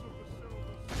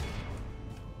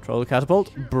 Troll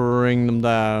catapult, bring them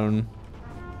down.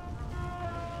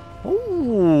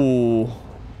 Ooh,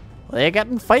 they're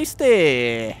getting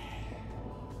feisty.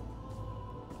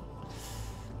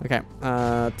 Okay,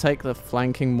 take the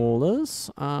flanking maulers.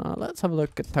 Let's have a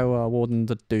look at how our wardens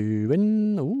are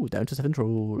doing. Ooh, down to 7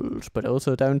 trolls, but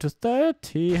also down to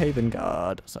 30 Haven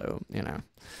Guard. So, you know,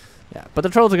 yeah. But the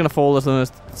trolls are going to fall as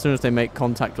soon as they make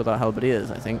contact with our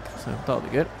halberdiers, I think. So that'll be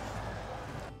good.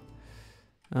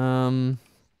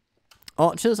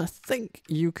 Archers, I think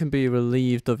you can be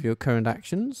relieved of your current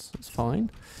actions. That's fine.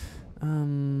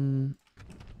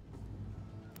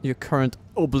 Your current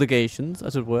obligations,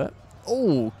 as it were.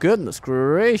 Oh, goodness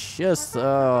gracious.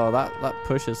 Oh, that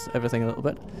pushes everything a little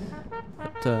bit.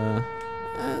 But,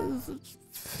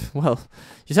 well,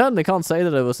 you certainly can't say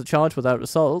that it was a charge without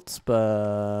results,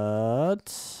 but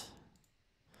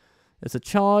it's a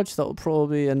charge that will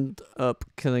probably end up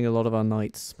killing a lot of our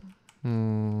knights.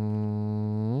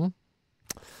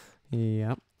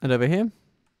 Yeah. And over here?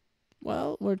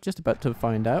 Well, we're just about to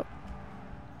find out.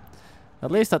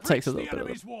 At least that takes a little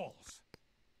bit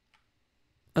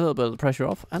of the pressure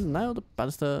off. And now the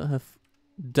ballista have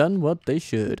done what they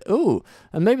should. Oh,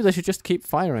 and maybe they should just keep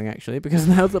firing, actually, because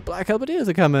now the black halberdiers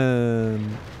are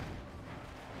coming.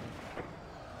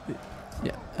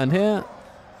 Yeah, and here...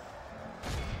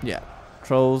 Yeah,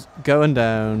 trolls going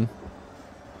down.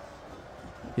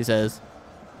 He says.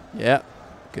 Yeah,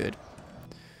 good.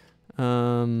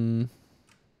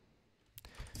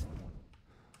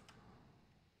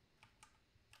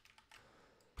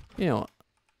 You know what?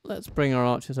 Let's bring our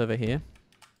archers over here.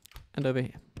 And over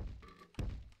here.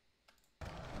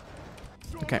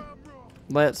 Okay.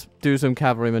 Let's do some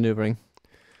cavalry maneuvering.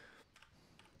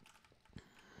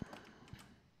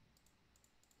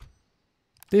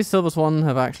 These Silver Swan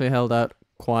have actually held out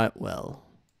quite well.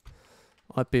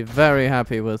 I'd be very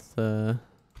happy with that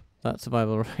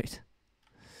survival rate.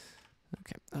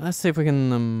 Okay, let's see if we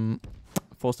can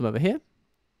force them over here.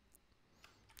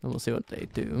 And we'll see what they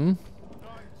do.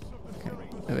 Okay,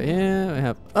 over here we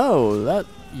have... Oh, that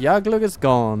Yagduf is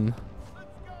gone.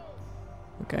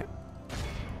 Okay.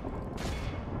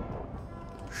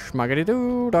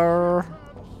 Schmaggity-doo-dar.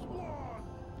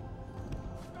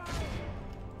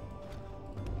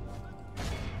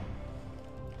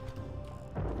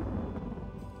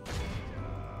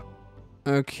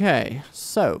 Okay,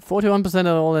 so 41%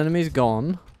 of all enemies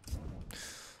gone.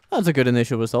 That's a good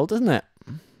initial result, isn't it?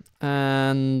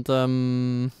 And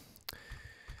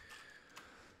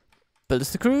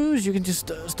ballista crews, you can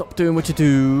just stop doing what you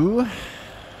do.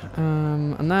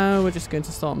 And now we're just going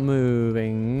to start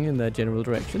moving in their general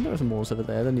direction. There are some walls over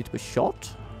there that need to be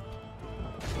shot.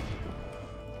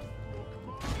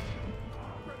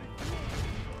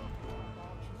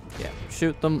 Yeah,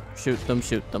 shoot them, shoot them,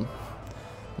 shoot them.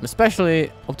 I'm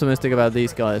especially optimistic about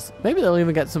these guys. Maybe they'll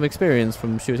even get some experience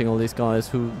from shooting all these guys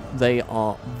who they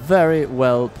are very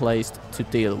well placed to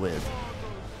deal with.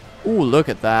 Ooh, look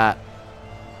at that.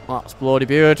 That's bloody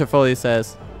beautiful, he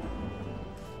says.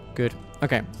 Good.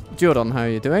 Okay, Duron, how are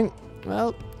you doing?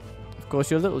 Well, of course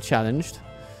you're a little challenged.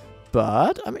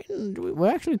 But, I mean,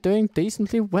 we're actually doing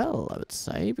decently well, I would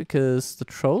say, because the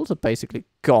trolls are basically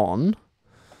gone.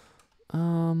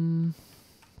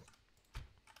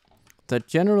 The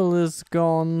general is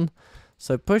gone,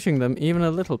 so pushing them even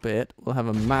a little bit will have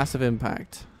a massive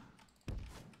impact.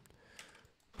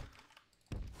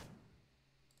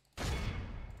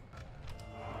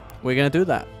 We're gonna do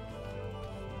that.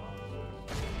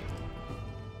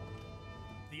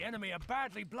 The enemy are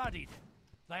badly bloodied.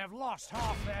 They have lost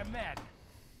half their men.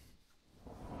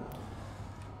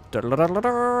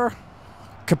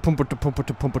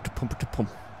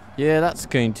 Yeah, that's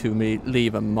going to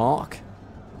leave a mark.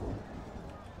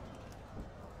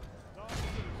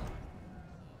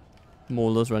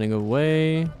 Mordor's running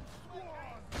away.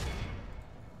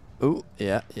 Oh,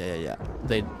 yeah.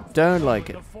 They don't like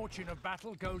it. The fortune of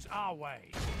battle goes our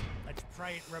way. Let's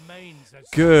pray it remains as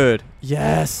good.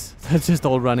 Yes, they're just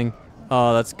all running.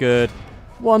 Oh, that's good.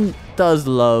 One does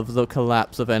love the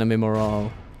collapse of enemy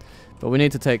morale, but we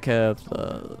need to take care of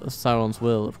Sauron's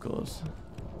will, of course.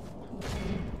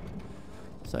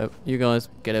 So you guys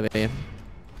get over here.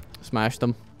 Smash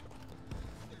them.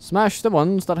 Smash the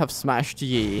ones that have smashed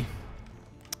ye.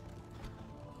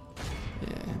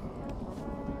 Yeah.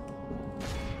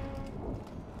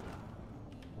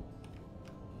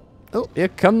 Oh, here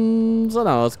comes an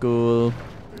Nazgul.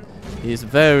 He's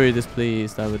very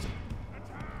displeased, I would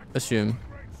assume.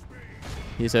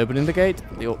 He's opening the gate.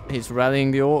 He's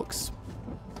rallying the orcs.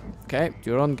 Okay,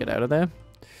 Duron, get out of there.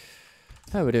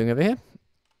 How are we doing over here?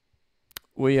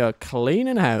 We are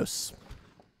cleaning house.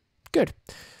 Good.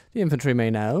 The infantry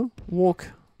may now walk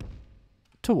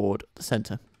toward the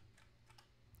center.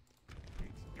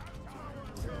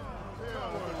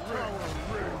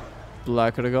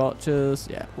 Black archers.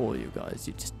 Yeah, all you guys,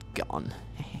 you're just gone.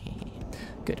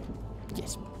 Good.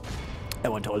 Yes. I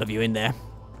want all of you in there.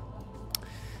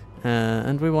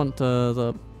 And we want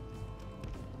the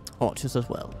archers as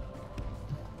well.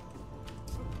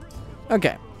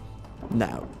 Okay.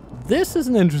 Now, this is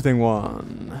an interesting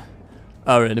one.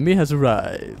 Our enemy has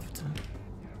arrived.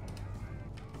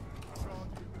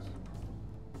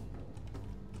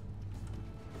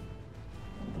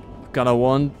 got a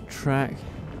one-track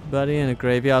buddy and a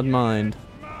graveyard mind.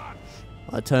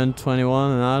 I turned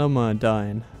 21 and I don't mind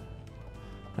dying.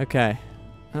 Okay.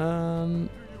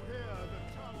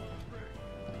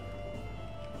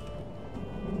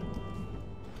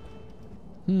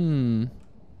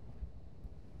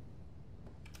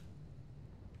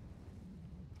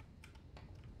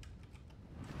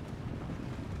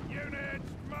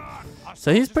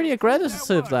 So he's pretty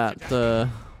aggressive, that The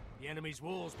enemy's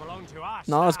walls belong to us.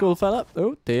 Nazgul fella.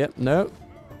 Oh dear, no.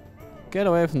 Get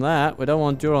away from that. We don't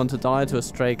want Duron to die to a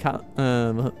stray cat,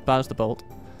 ballista bolt.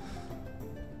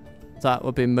 That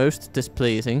would be most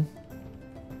displeasing.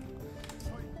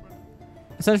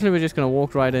 Essentially, we're just going to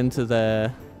walk right into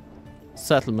their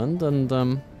settlement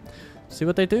and see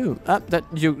what they do.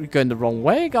 You're going the wrong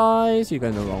way, guys. You're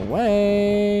going the wrong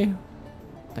way.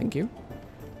 Thank you.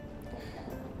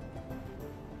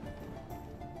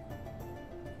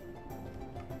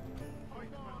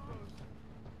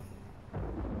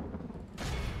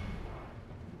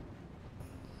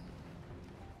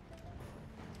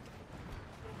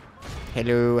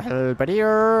 Hello, hello,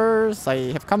 buddies.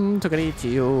 I have come to greet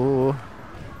you.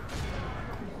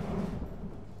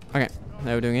 Okay,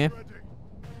 now we're doing here.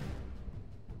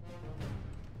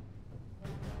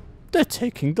 They're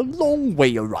taking the long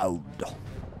way around.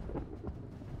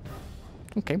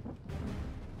 Okay.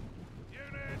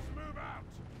 Units, move out.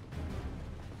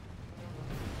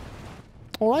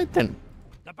 Alright then.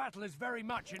 The battle is very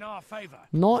much in our favor.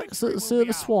 Nice, Victory will Sir be the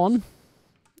ours. Swan.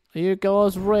 Are you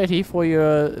guys ready for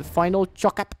your final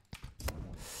chock-up?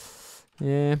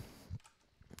 Yeah.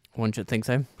 One should think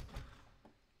so.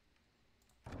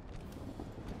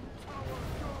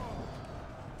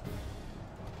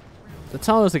 The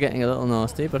towers are getting a little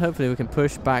nasty, but hopefully we can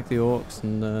push back the orcs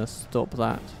and stop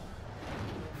that.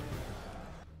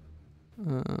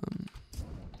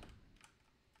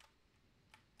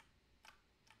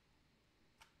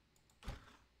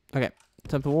 Okay,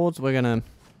 Temple Wards, we're gonna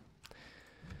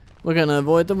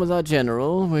avoid them with our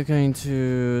general. We're going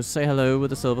to say hello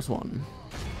with the Silver Swan.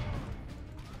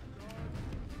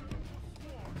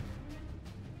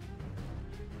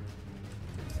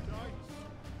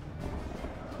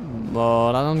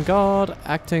 Moron God,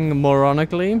 acting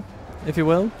moronically, if you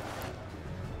will.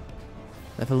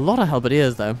 They have a lot of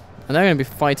halberdiers though, and they're going to be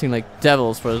fighting like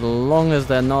devils for as long as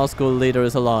their Nazgul leader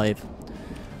is alive.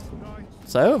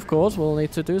 So, of course, we'll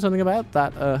need to do something about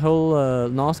that whole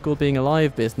Nazgul being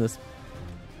alive business.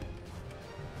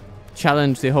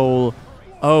 Challenge the whole,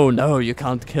 oh no, you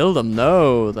can't kill them,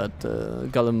 no, that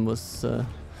Gollum was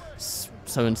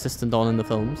so insistent on in the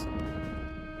films.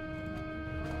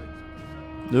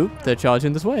 Nope, they're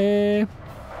charging this way.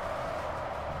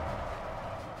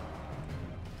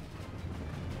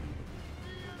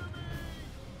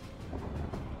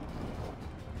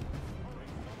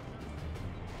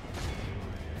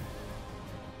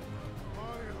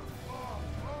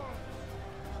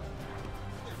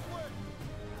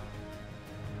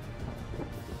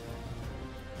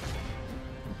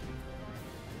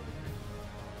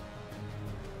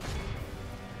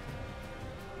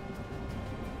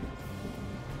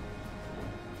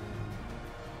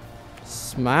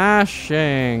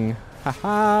 Smashing!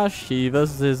 Haha,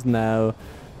 Shivas is now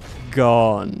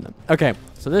gone. Okay,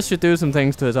 so this should do some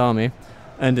things to his army.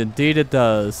 And indeed it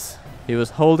does. He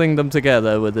was holding them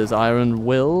together with his iron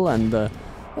will and,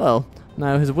 well,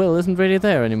 now his will isn't really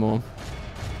there anymore.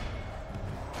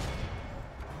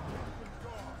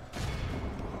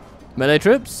 Melee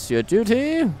troops, your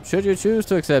duty, should you choose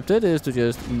to accept it, is to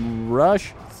just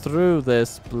rush through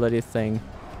this bloody thing.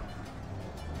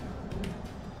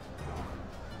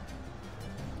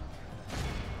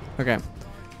 Okay,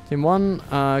 team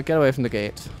 1, get away from the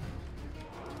gate.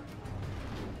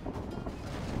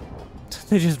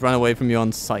 They just run away from you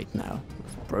on sight now.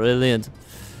 Brilliant.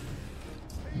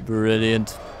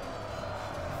 Brilliant.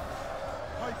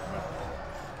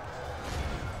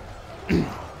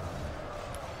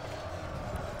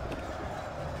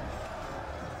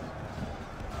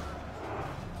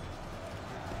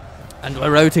 And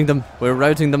we're routing them. We're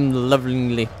routing them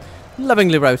lovingly.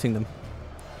 Lovingly routing them.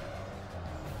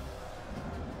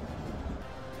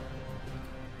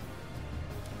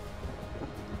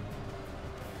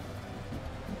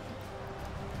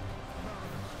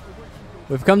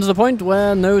 We've come to the point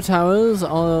where no towers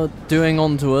are doing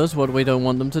onto us what we don't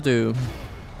want them to do.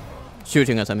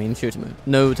 Shooting us, I mean, shooting us.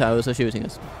 No towers are shooting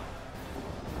us.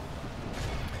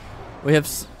 We have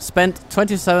spent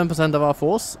 27% of our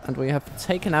force, and we have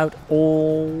taken out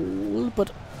all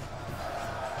but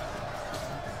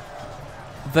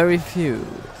very few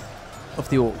of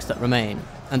the orcs that remain.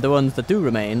 And the ones that do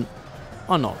remain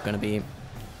are not going to be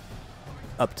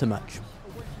up to much.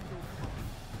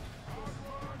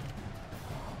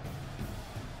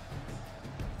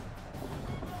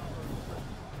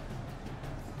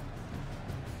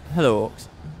 Hello, orcs.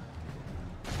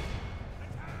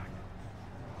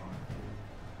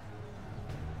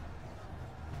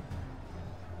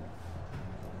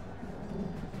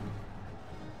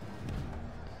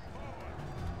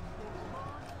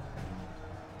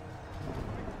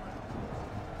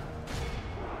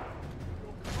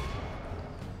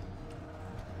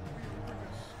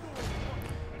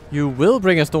 You will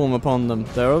bring a storm upon them.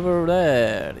 They're over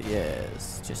there.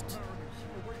 Yes, just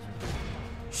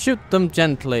shoot them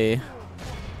gently,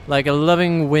 like a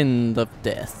loving wind of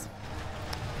death.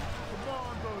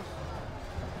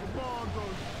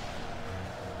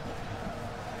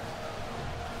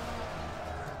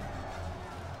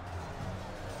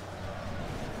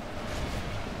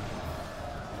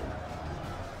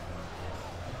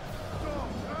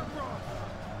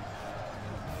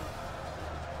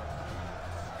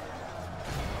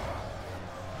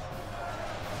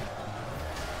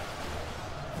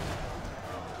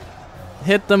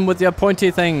 Hit them with your pointy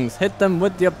things. Hit them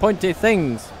with your pointy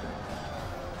things.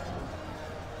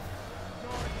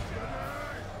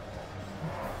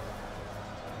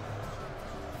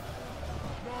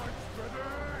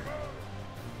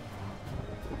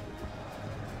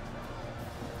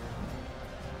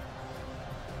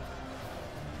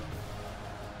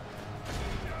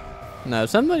 No,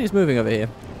 somebody's moving over here.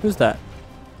 Who's that?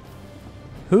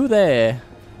 Who there?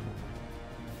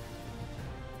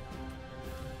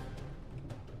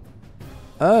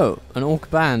 Oh, an orc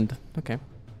band. Okay.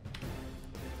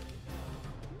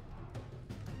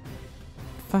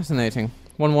 Fascinating.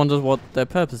 One wonders what their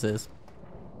purpose is.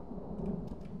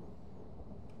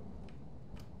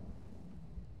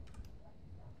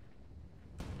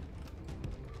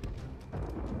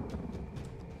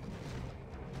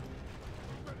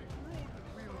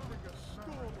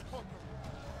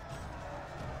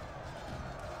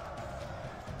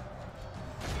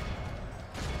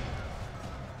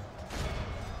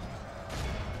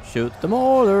 Shoot the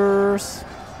mortars!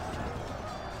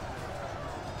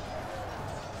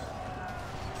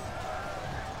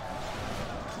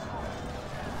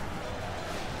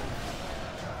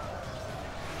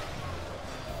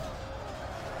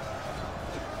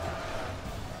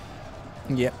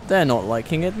 Yep, they're not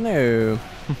liking it, no.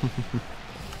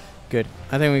 Good.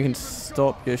 I think we can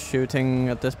stop your shooting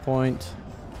at this point.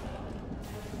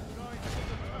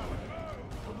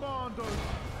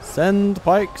 Send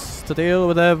pikes to deal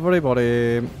with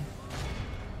everybody.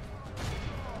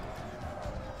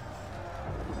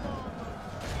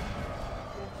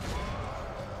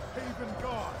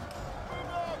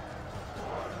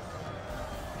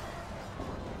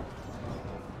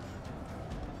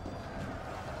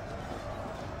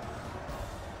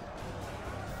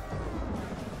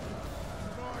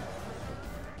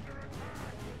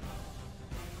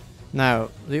 Now,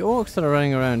 the orcs that are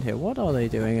running around here, what are they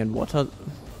doing and what are...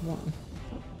 What?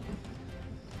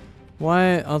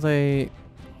 Why are they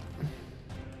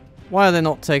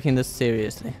not taking this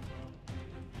seriously?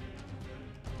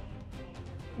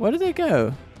 Where did they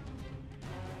go?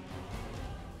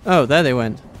 Oh, there they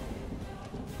went.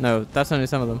 No, that's only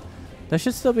some of them. There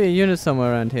should still be a unit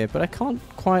somewhere around here, but I can't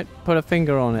quite put a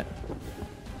finger on it.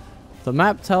 The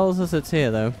map tells us it's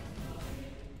here, though.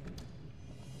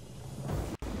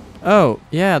 Oh,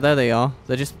 yeah, there they are.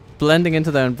 They're just blending into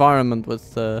their environment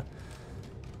with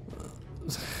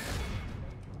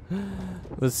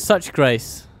with such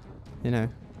grace, you know.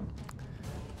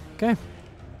 Okay.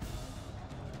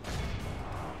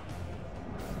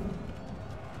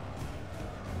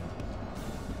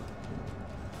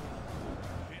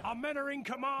 Our men are in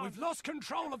command. We've lost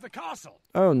control of the castle.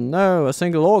 Oh no, a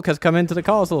single orc has come into the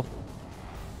castle.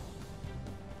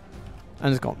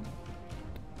 And it's gone.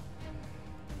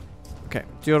 Okay,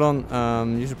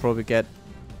 Duron, you should probably get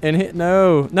in here.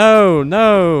 No, no,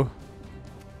 no!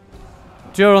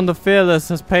 Duron the Fearless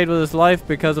has paid with his life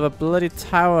because of a bloody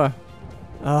tower.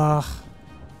 Ugh.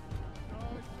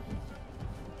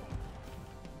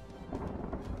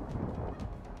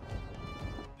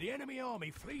 The enemy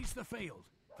army flees the field.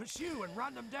 Pursue and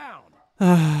run them down.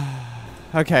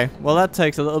 Okay, well that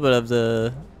takes a little bit of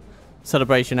the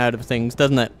celebration out of things,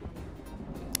 doesn't it?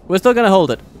 We're still going to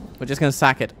hold it. We're just going to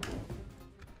sack it.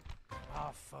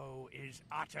 Our foe is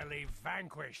utterly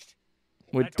vanquished.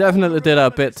 We definitely did our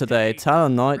bit today.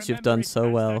 Talon Knights, you've done so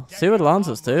well. Seaward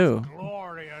Lancers too.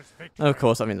 And of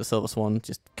course, I mean the Silver Swan,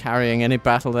 just carrying any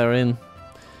battle they're in.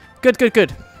 Good, good,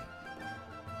 good.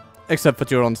 Except for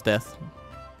Duron's death.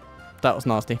 That was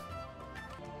nasty.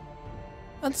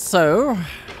 And so...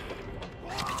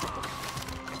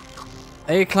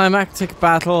 A climactic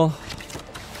battle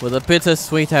with a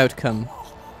bittersweet outcome.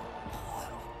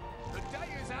 The day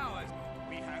is ours.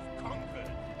 We have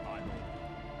conquered, my lord.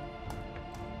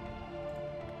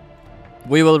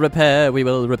 We will repair, we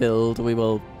will rebuild, we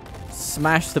will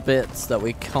smash the bits that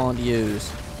we can't use.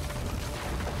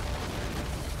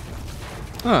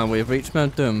 Ah, we've reached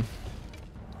Mount Doom.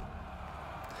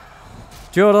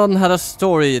 Duron had a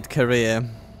storied career,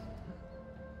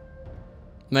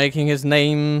 making his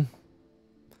name,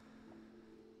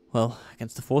 well,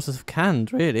 against the forces of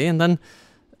Khand, really, and then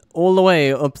all the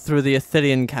way up through the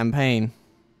Arthurian campaign.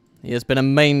 He has been a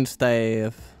mainstay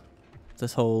of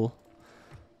this whole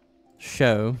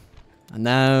show, and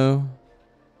now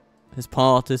his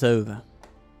part is over.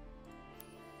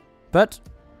 But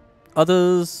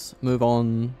others move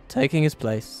on, taking his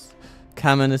place.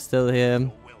 Cameron is still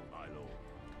here,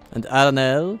 and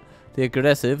Adrahil, the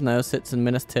aggressive, now sits in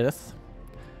Minas Tirith,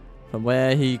 from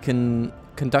where he can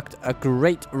conduct a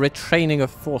great retraining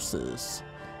of forces,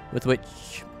 with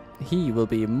which he will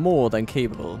be more than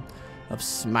capable of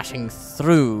smashing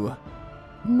through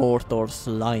Mordor's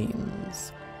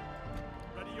lines.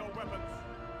 Ready your weapons.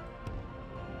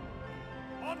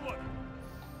 Onward.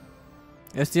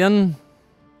 Adrian,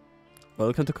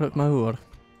 welcome to Kruk Mahur.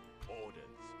 Orders.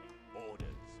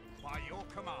 By your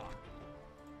command.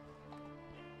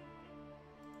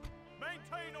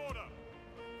 Maintain order.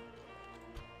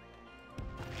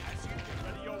 As you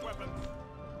ready your weapons.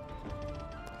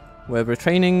 Where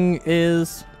retraining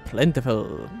is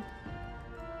plentiful.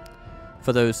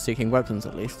 For those seeking weapons,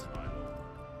 at least.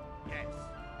 Yes.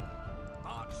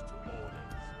 March to orders.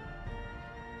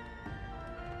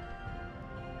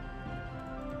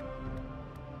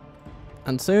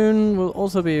 And soon we'll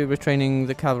also be retraining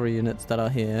the cavalry units that are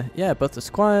here. Yeah, both the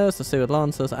squires, the Seward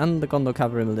Lancers, and the Gondor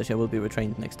cavalry militia will be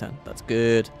retrained next turn. That's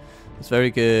good. That's very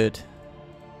good.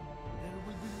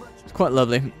 It's quite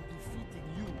lovely.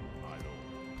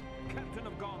 Captain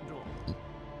of Gondor.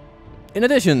 In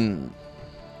addition,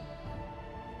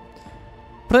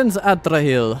 Prince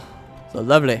Adrahil. So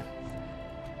lovely.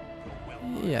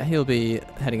 Yeah, he'll be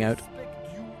heading out.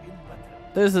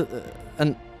 There's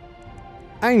an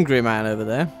angry man over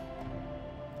there.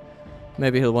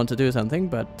 Maybe he'll want to do something,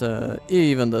 but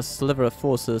even the sliver of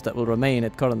forces that will remain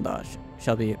at Corandash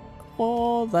shall be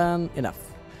more than enough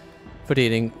for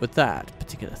dealing with that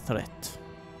particular threat.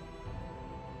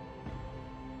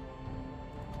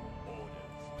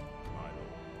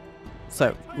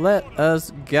 So, let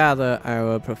us gather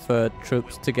our preferred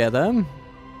troops together.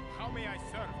 How may I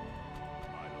serve?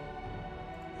 My lord.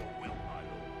 Your will, my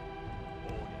lord.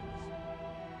 Orders.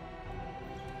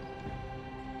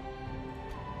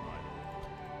 My lord.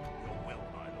 Your will,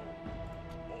 my lord.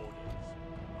 Orders.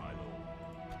 My lord.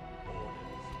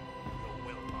 Orders. Your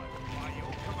will, my lord. By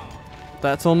your command.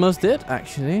 That's almost it,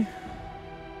 actually.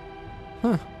 Huh.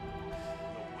 Your will,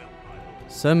 my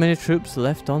lord. So many troops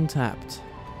left untapped.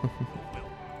 Your will.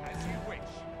 As you wish.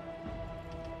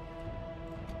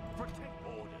 Protect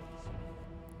orders.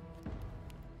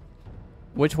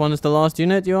 Which one is the last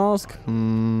unit, you ask? Orders.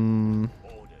 My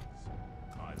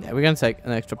Yeah, we're going to take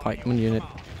an extra pikeman unit.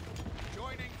 command.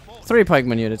 Joining forces. 3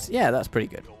 pikeman units. Yeah, that's pretty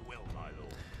good. Your will, my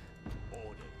lord.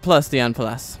 Orders. Plus the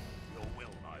Anpalas. Your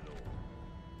will, my lord.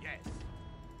 Yes.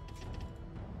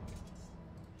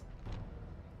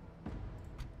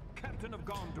 Captain of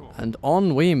Gondor. And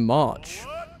on we march.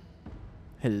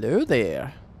 Hello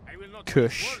there. I will not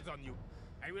Kush. waste words on you.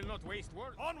 I will not waste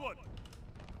words. Onward.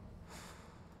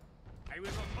 I will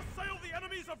not. Assail the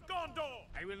enemies of Gondor.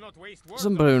 I will not waste words.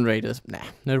 Some balloon raiders. Nah,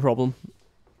 no problem.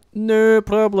 No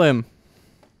problem.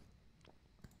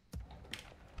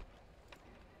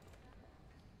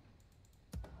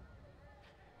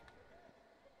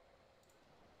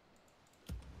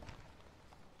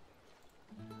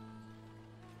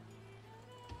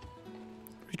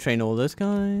 Retrain all those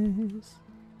guys.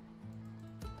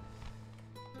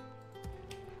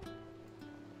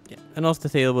 Yeah, and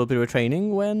Ostathiel will be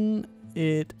retraining when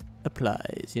it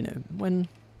applies, you know, when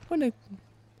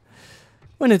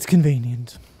it's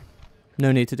convenient.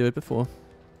 No need to do it before.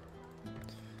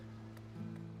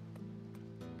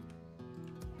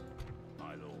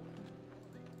 My lord.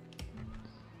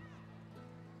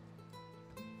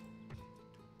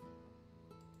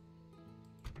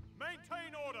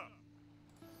 Maintain order.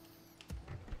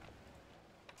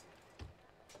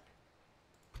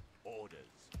 Orders.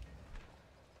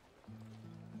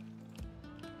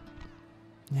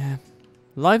 Yeah.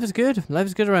 Life is good. Life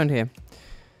is good around here.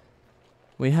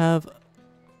 We have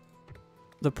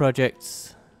the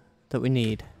projects that we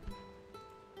need.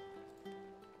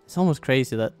 It's almost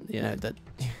crazy that, you know, that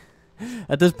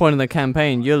At this point in the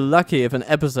campaign, you're lucky if an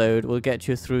episode will get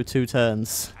you through 2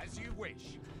 turns. As you wish.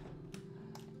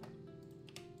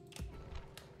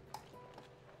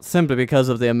 Simply because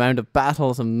of the amount of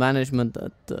battles and management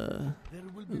that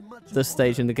this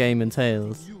stage in the game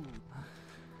entails.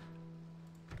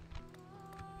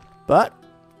 But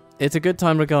it's a good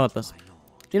time regardless.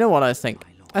 You know what I think?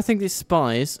 I think these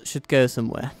spies should go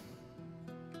somewhere.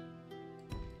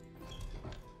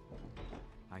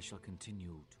 I shall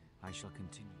continue. I shall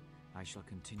continue. I shall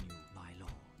continue, my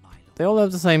lord, my lord. They all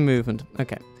have the same movement.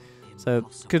 Okay. So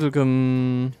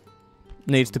Kudelgum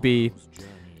needs to be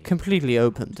completely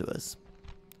open to us.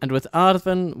 And with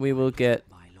Arvin, we will get...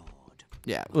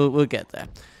 Yeah, we'll get there.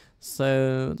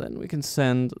 So then we can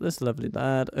send this lovely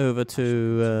lad over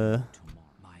to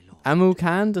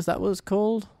Amukand, is that what it's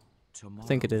called? I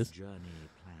think it is.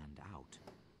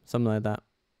 Something like that.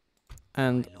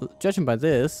 And judging by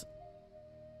this,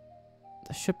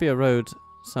 there should be a road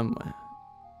somewhere.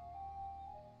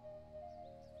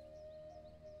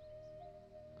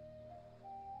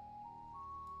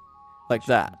 Like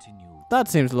that. That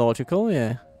seems logical,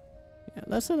 yeah. Yeah,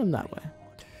 let's send them that way.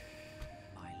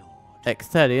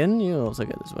 Exterion, you also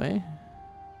go this way.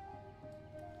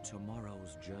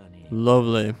 Tomorrow's journey.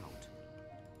 Lovely.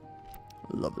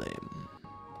 Lovely.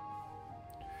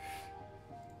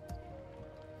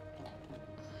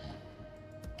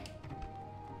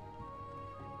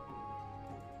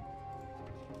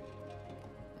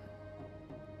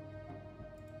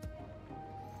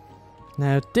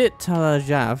 Now, did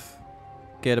Talajav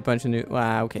get a bunch of new...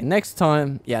 Wow, okay. Next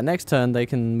time... Yeah, next turn they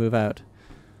can move out.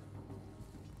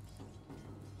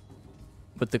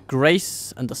 With the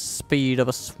grace and the speed of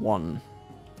a swan.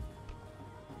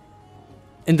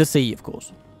 In the sea, of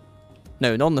course.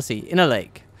 No, not in the sea. In a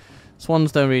lake.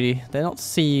 Swans don't really... They're not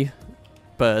sea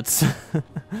birds.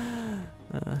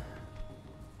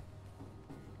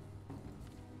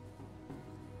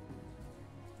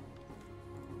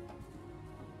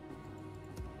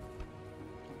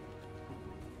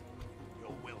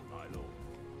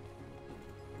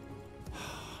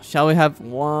 Shall we have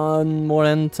one more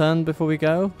end turn before we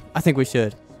go? I think we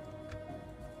should.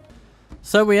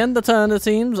 So we end the turn, it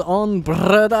seems, on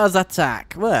Brother's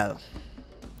attack. Well,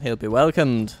 he'll be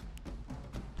welcomed.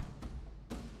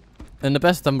 In the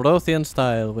best Amrothian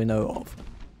style we know of.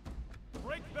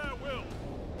 Break their will.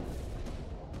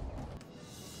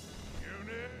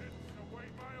 Units,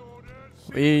 await my orders.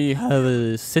 We have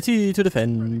a city to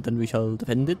defend, and we shall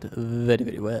defend it very,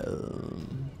 very well.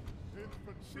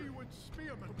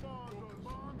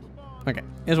 Okay,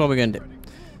 here's what we're going to do.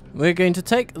 We're going to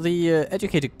take the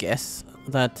educated guess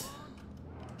that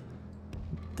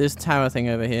this tower thing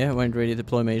over here won't really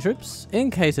deploy many troops. In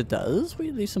case it does,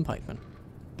 we leave some pikemen.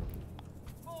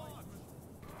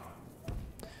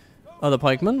 Other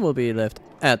pikemen will be left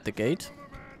at the gate.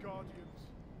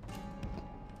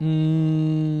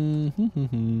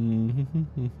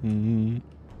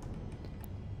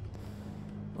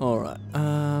 Alright,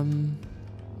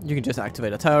 you can just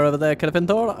activate a tower over there,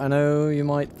 Kelipinthor. I know you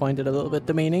might find it a little bit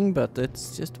demeaning, but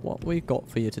it's just what we got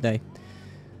for you today.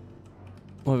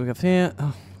 What have we got here?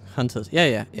 Oh, hunters.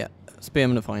 Yeah.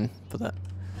 Spearmen are fine for that.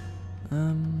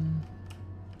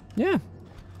 Yeah.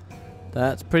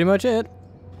 That's pretty much it.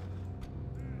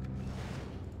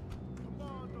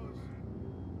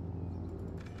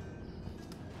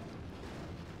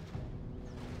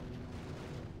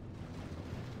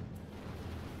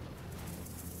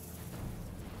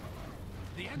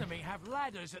 The enemy have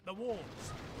ladders at the walls.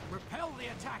 Repel the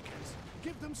attackers.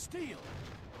 Give them steel.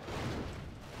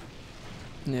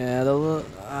 Yeah,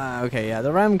 okay, yeah,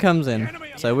 the ram comes in.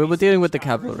 So we were dealing with the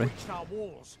cavalry.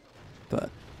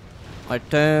 But I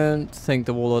don't think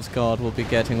the Warlord's Guard will be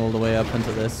getting all the way up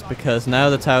into this, because now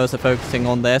the towers are focusing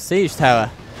on their siege tower.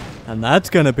 And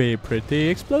that's gonna be pretty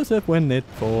explosive when it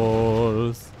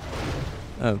falls.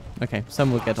 Oh, okay,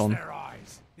 some will get on.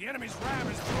 The enemy's ram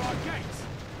is through our gates.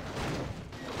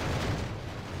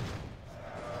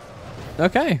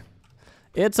 Okay,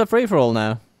 it's a free-for-all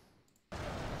now.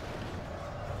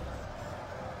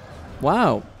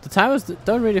 Wow, the towers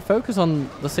don't really focus on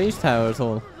the siege tower at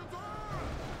all.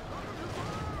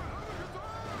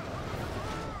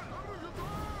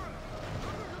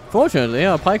 Fortunately,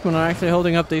 our pikemen are actually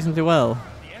holding up decently well.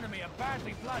 The enemy are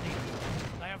badly bloodied.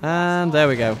 They have And there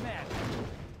we go.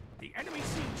 the enemy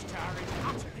siege tower is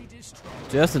utterly destroyed.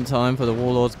 Just in time for the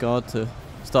Warlord's Guard to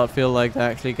start feel like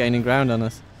they're actually gaining ground on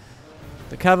us.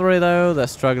 The cavalry, though, they're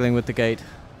struggling with the gate.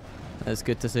 That's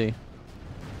good to see.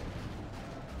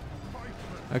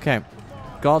 Okay,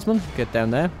 Guardsmen, get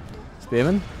down there.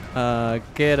 Spearmen,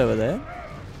 get over there.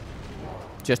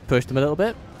 Just push them a little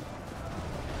bit.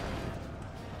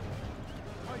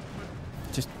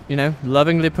 Just, you know,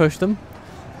 lovingly push them.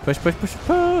 Push, push, push,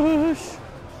 push.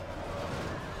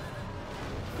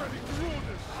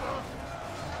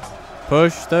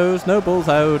 Push those nobles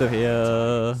out of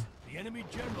here. The enemy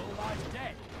general lies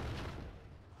dead.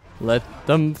 Let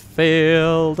them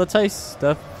feel the taste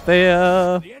of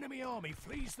fear. The enemy army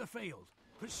flees the field.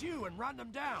 Pursue and run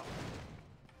them down.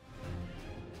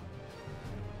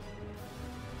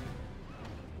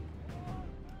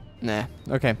 Nah,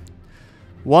 okay.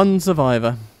 One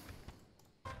survivor.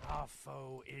 Our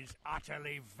foe is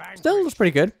utterly vanquished. Still, that's pretty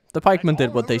good. The pikemen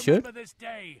did what they should. Remember this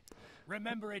day.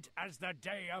 Remember it as the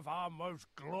day of our most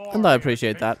glorious And I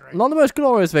appreciate that. victory. Not the most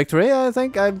glorious victory. I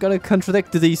think I'm going to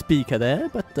contradict the speaker there,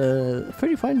 but a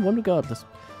pretty fine one regardless.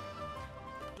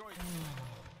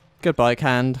 Goodbye,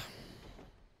 Canned.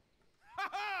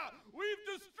 We've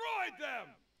destroyed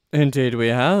them! Indeed we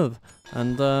have.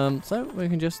 And so we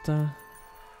can just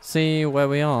see where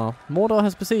we are. Mordor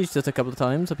has besieged us a couple of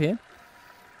times up here.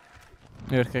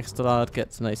 Yagduf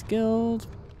gets a nice guild.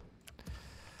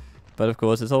 But of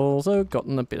course it's also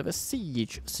gotten a bit of a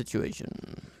siege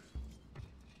situation.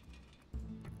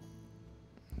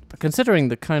 But considering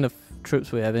the kind of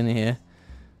troops we have in here,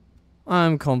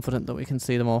 I'm confident that we can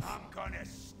see them off. I'm gonna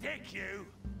stick you.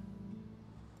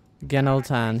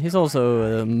 Genaltan, he's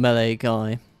also a melee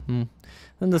guy. And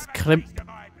there's Crimp.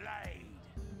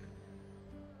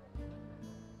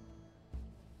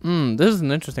 This is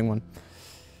an interesting one.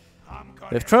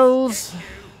 They have trolls,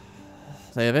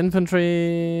 they have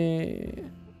infantry,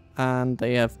 and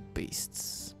they have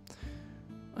beasts.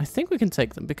 I think we can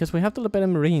take them because we have the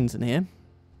Liberian Marines in here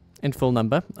in full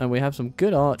number, and we have some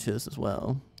good archers as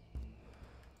well.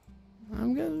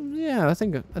 Yeah, I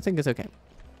think it's okay.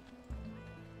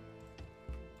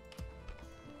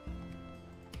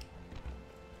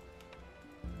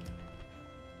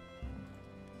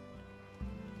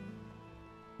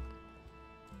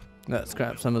 Let's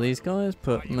grab some of these guys,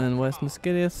 put them in West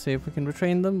Mesquilius, see if we can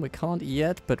retrain them. We can't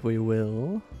yet, but we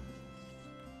will.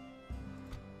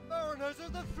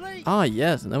 Ah,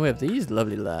 yes, and then we have these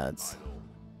lovely lads.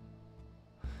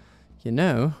 You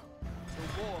know,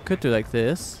 could do like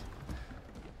this.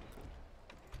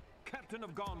 Captain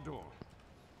of Gondor.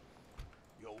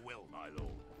 Your will, my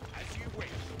lord. As you wish.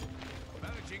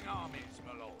 Merging armies,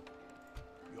 my lord.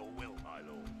 Your will, my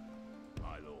lord.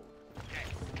 My lord. Yes.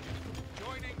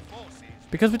 Joining forces.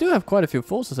 Because we do have quite a few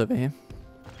forces over here.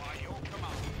 By your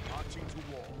command, marching to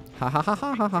war. Ha ha ha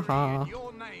ha ha ha ha. In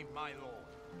your name, my lord.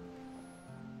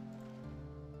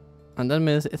 And then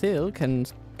Miss Ithil can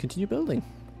continue building.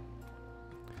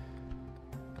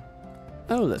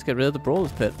 Oh, let's get rid of the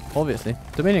Brawler's Pit, obviously.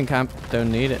 Dominion Camp,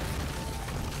 don't need it.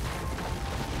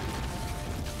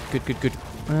 Good, good, good.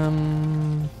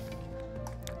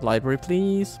 Library,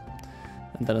 please.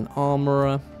 And then an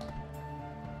armorer.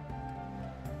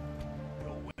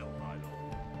 Your will, my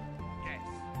lord. Yes.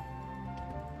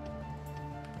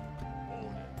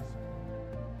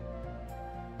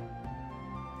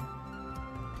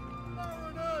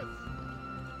 Orders.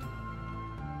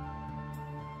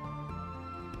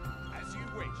 As you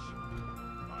wish.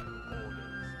 My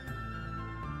orders.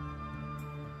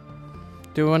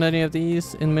 Do we want any of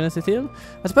these in Minas Ithil?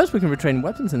 I suppose we can retrain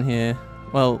weapons in here.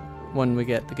 Well, when we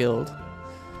get the guild.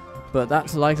 But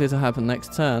that's likely to happen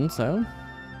next turn, so Your will,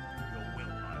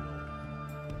 my lord.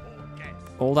 Or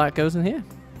guess. all that goes in here.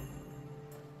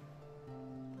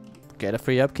 Get a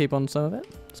free upkeep on some of it.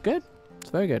 It's good.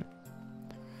 It's very good.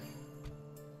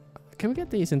 Can we get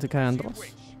these into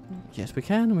Candros? Yes, we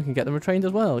can. And we can get them retrained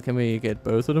as well. Can we get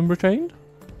both of them retrained?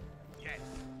 Yes.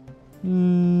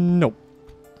 No.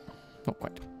 Not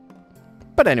quite.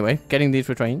 But anyway, getting these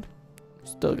retrained.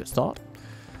 Still a good start.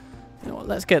 You know what,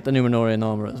 let's get the Numenorian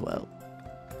armor as well.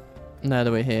 Now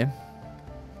that we're here.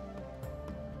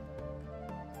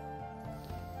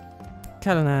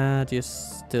 Kalanad, you're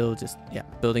still just, yeah,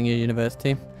 building your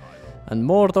university. And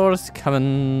Mordor's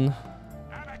coming.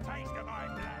 Have a taste of my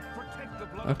blood. Protect the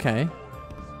blood. Okay.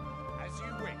 As you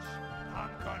wish. I'm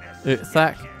gonna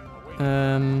Uthak. have a taste of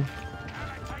my blood.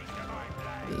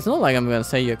 It's not like I'm going to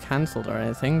say you're cancelled or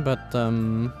anything, but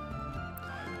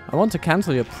I want to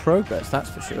cancel your progress, that's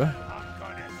for sure. I'm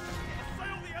gonna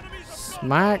Assail the enemies of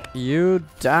Smack you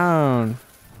down.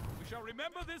 We shall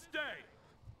remember this day.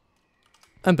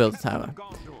 And build a tower.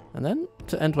 Gondor. And then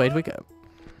to Endwade we go.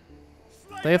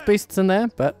 They have beasts in there,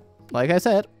 but like I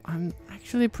said, I'm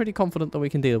actually pretty confident that we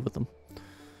can deal with them.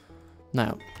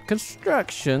 Now,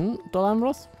 construction, Dol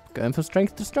Amroth, going from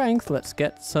strength to strength. Let's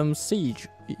get some siege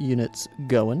units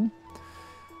going.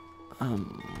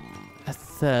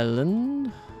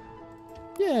 Atheland.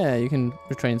 Yeah, you can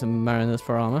retrain some mariners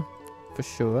for armor, for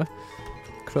sure.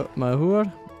 Krut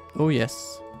Mahur. Oh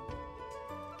yes.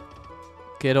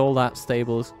 Get all that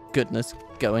stables goodness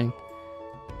going.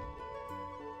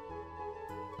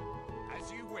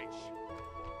 As you wish.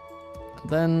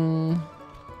 Then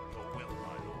Your will,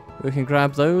 my lord. we can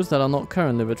grab those that are not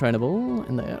currently retrainable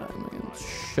in there and we can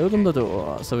show them the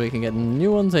door so we can get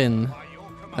new ones in. By your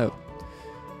command.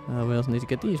 Oh. We also need to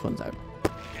get these ones out.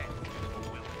 Yes,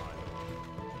 your will, my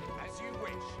lord. As you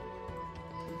wish.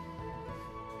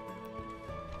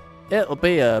 It'll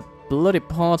be a bloody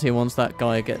party once that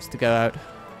guy gets to go out.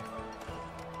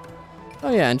 Oh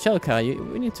yeah, and Shelkar,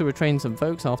 we need to retrain some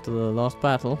folks after the last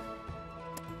battle.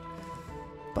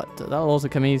 But that'll also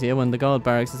come easier when the guard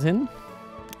barracks is in.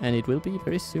 And it will be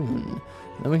very soon.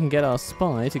 And then we can get our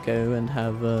spy to go and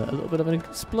have a little bit of an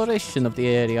exploration of the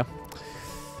area.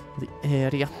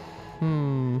 Adrahil.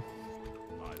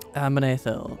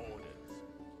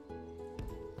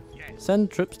 Yes. Send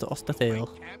troops to Adrahil.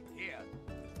 Camp here.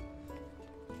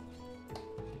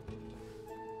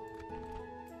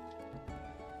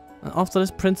 And after this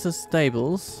Princess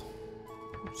Stables,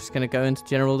 I'm just going to go into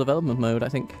general development mode, I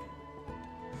think.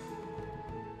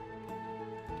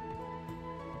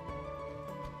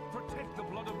 Protect the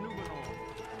blood of Numenor.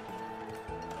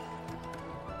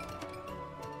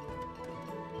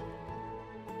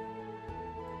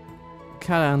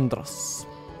 Calandros.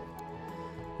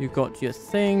 You got your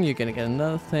thing, you're gonna get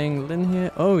another thing. Lynn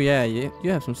here. Oh yeah, you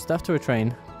have some stuff to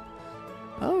retrain.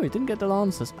 Oh, you didn't get the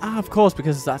Lancers. Ah, of course,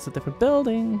 because that's a different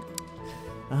building.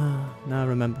 Ah, now I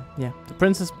remember. Yeah, the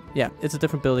Princess, yeah, it's a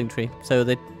different building tree. So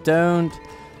they don't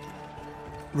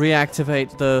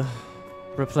reactivate the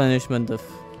replenishment of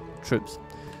troops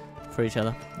for each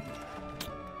other.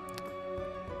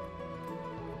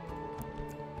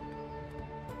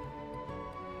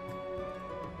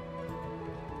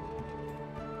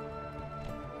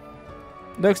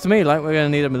 Looks to me like we're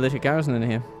going to need a militia garrison in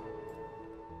here.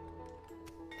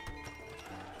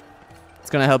 It's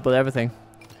going to help with everything.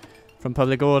 From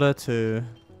public order to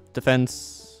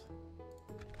defense.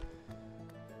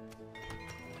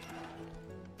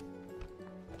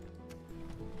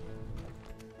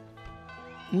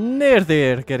 Near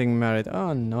there getting married.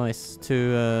 Oh, nice.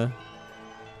 To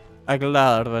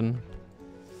Aglarven.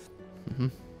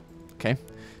 Okay.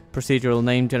 Procedural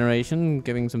name generation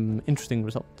giving some interesting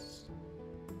results.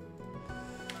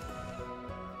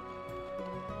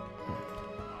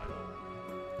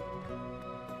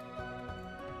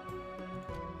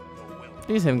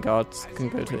 These him guards can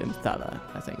go to Imthala,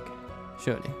 I think.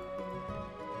 Surely.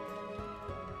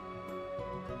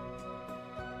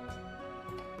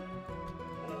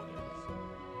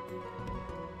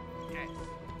 Yes.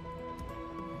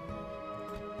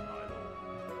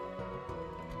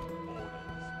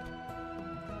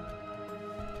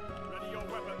 Ready your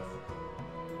weapons.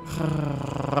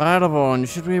 Radavon,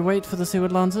 should we wait for the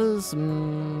Seaward Lancers?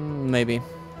 Maybe.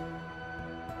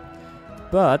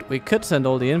 But we could send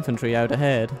all the infantry out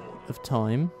ahead of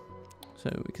time. So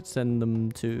we could send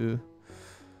them to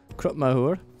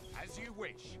Krupmahur, As you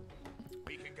wish.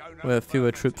 We can go no where fewer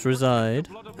further troops to reside.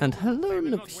 blood of And Numenor. hello, They will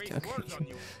not Nubis. waste words on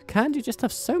you. Can't you just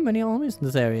have so many armies in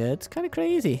this area? It's kind of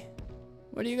crazy.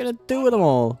 What are you going to do with them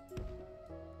all?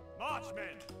 March, men.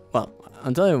 Well,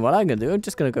 I'm telling you what I'm going to do. I'm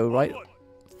just going to go right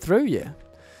through you.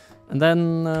 And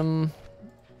then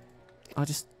I'll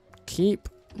just keep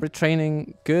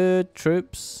retraining good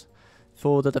troops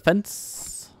for the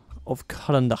defense of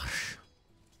Karandash.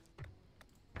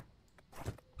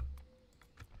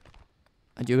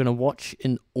 And you're going to watch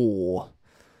in awe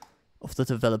of the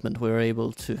development we're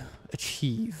able to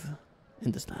achieve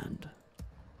in this land.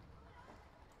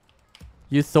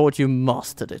 You thought you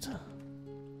mastered it.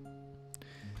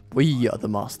 We are the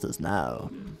masters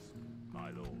now. My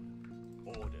lord.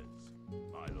 Orders.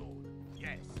 My lord.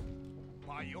 Yes.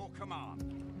 By your command.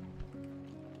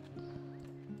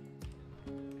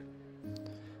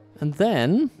 And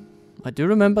then, I do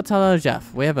remember Tal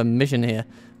Jaf. We have a mission here.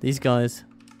 These guys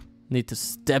need to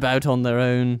step out on their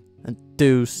own and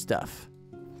do stuff.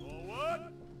 Forward.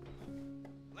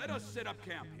 Let us set up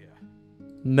camp here.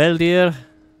 Meldir,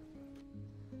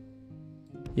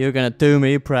 you're gonna do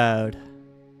me proud.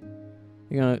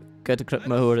 You're gonna go to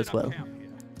Krupmahur as well.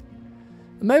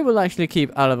 Maybe we'll actually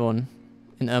keep Aravon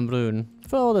in Amrun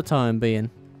for the time being.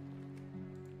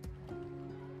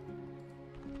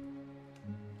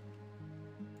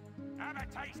 Have a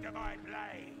taste of my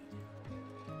blade.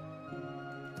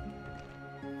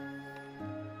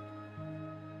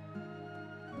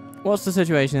 What's the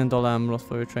situation in Dol Amroth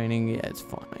for training? Yeah, it's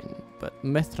fine. But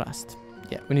Mithrast,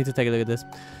 yeah, we need to take a look at this.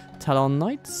 Talon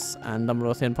Knights and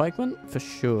Amrothian Pikemen, for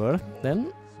sure.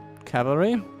 Then,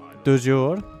 Cavalry, du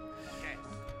jour.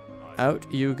 Out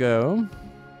you go.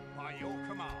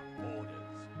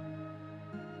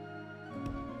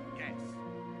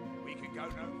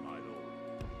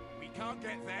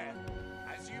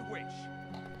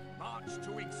 March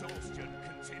to exhaustion,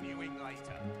 continuing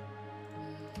later.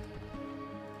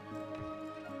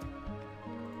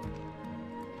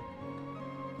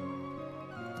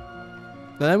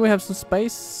 Then we have some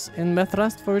space in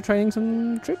Methrast for retraining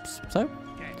some troops. So,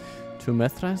 to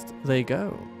Methrast they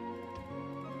go.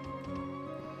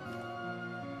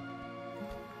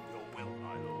 Your will,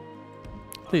 my lord.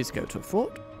 These go to a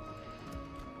fort.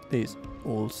 These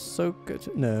also go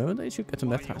to... No, they should go to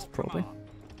Methrast probably.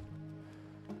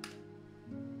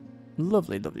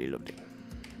 Lovely, lovely, lovely.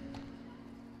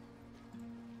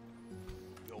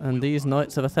 And these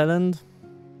Knights of Atheland,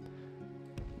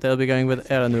 they'll be going with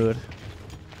Eranur.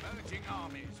 Merging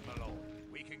armies, my lord.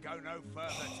 We can go no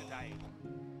further today.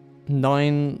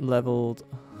 9 leveled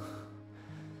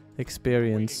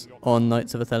experience on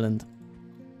Knights of Atheland.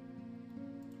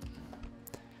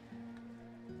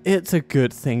 It's a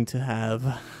good thing to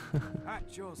have.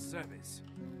 At your service.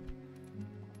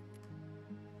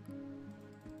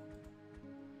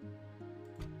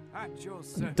 At your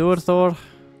service. Durthor.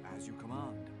 As you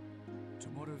command.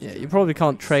 Tomorrow's Yeah, you probably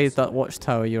can't trade that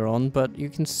watchtower you're on, but you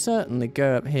can certainly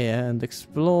go up here and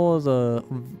explore the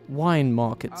wine I'll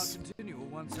markets continue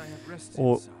once I have rested.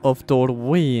 or sire. of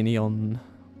Dorweinion.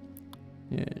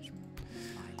 Yes.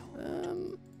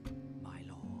 My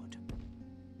lord.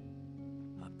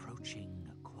 Approaching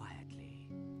quietly.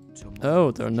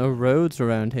 Oh, there are no roads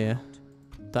around here.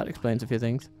 That explains a few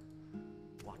things.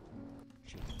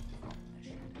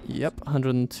 Yep,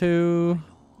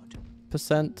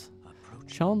 102%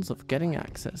 chance of getting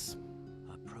access.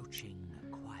 Approaching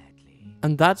quietly.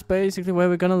 And that's basically where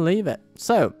we're going to leave it.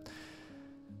 So,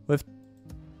 we've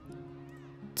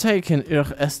taken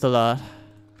Estelar.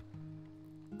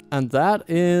 And that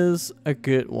is a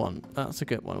good one. That's a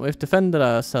good one. We've defended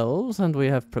ourselves and we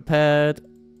have prepared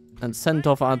and sent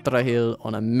off Adrahil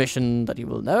on a mission that he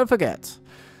will never forget.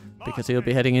 Because he'll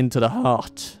be heading into the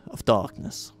heart of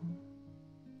darkness.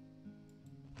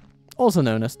 Also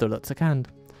known as Dolatsakand.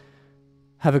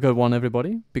 Have a good one,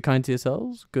 everybody. Be kind to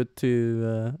yourselves, good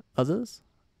to others.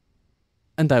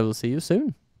 And I will see you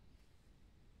soon.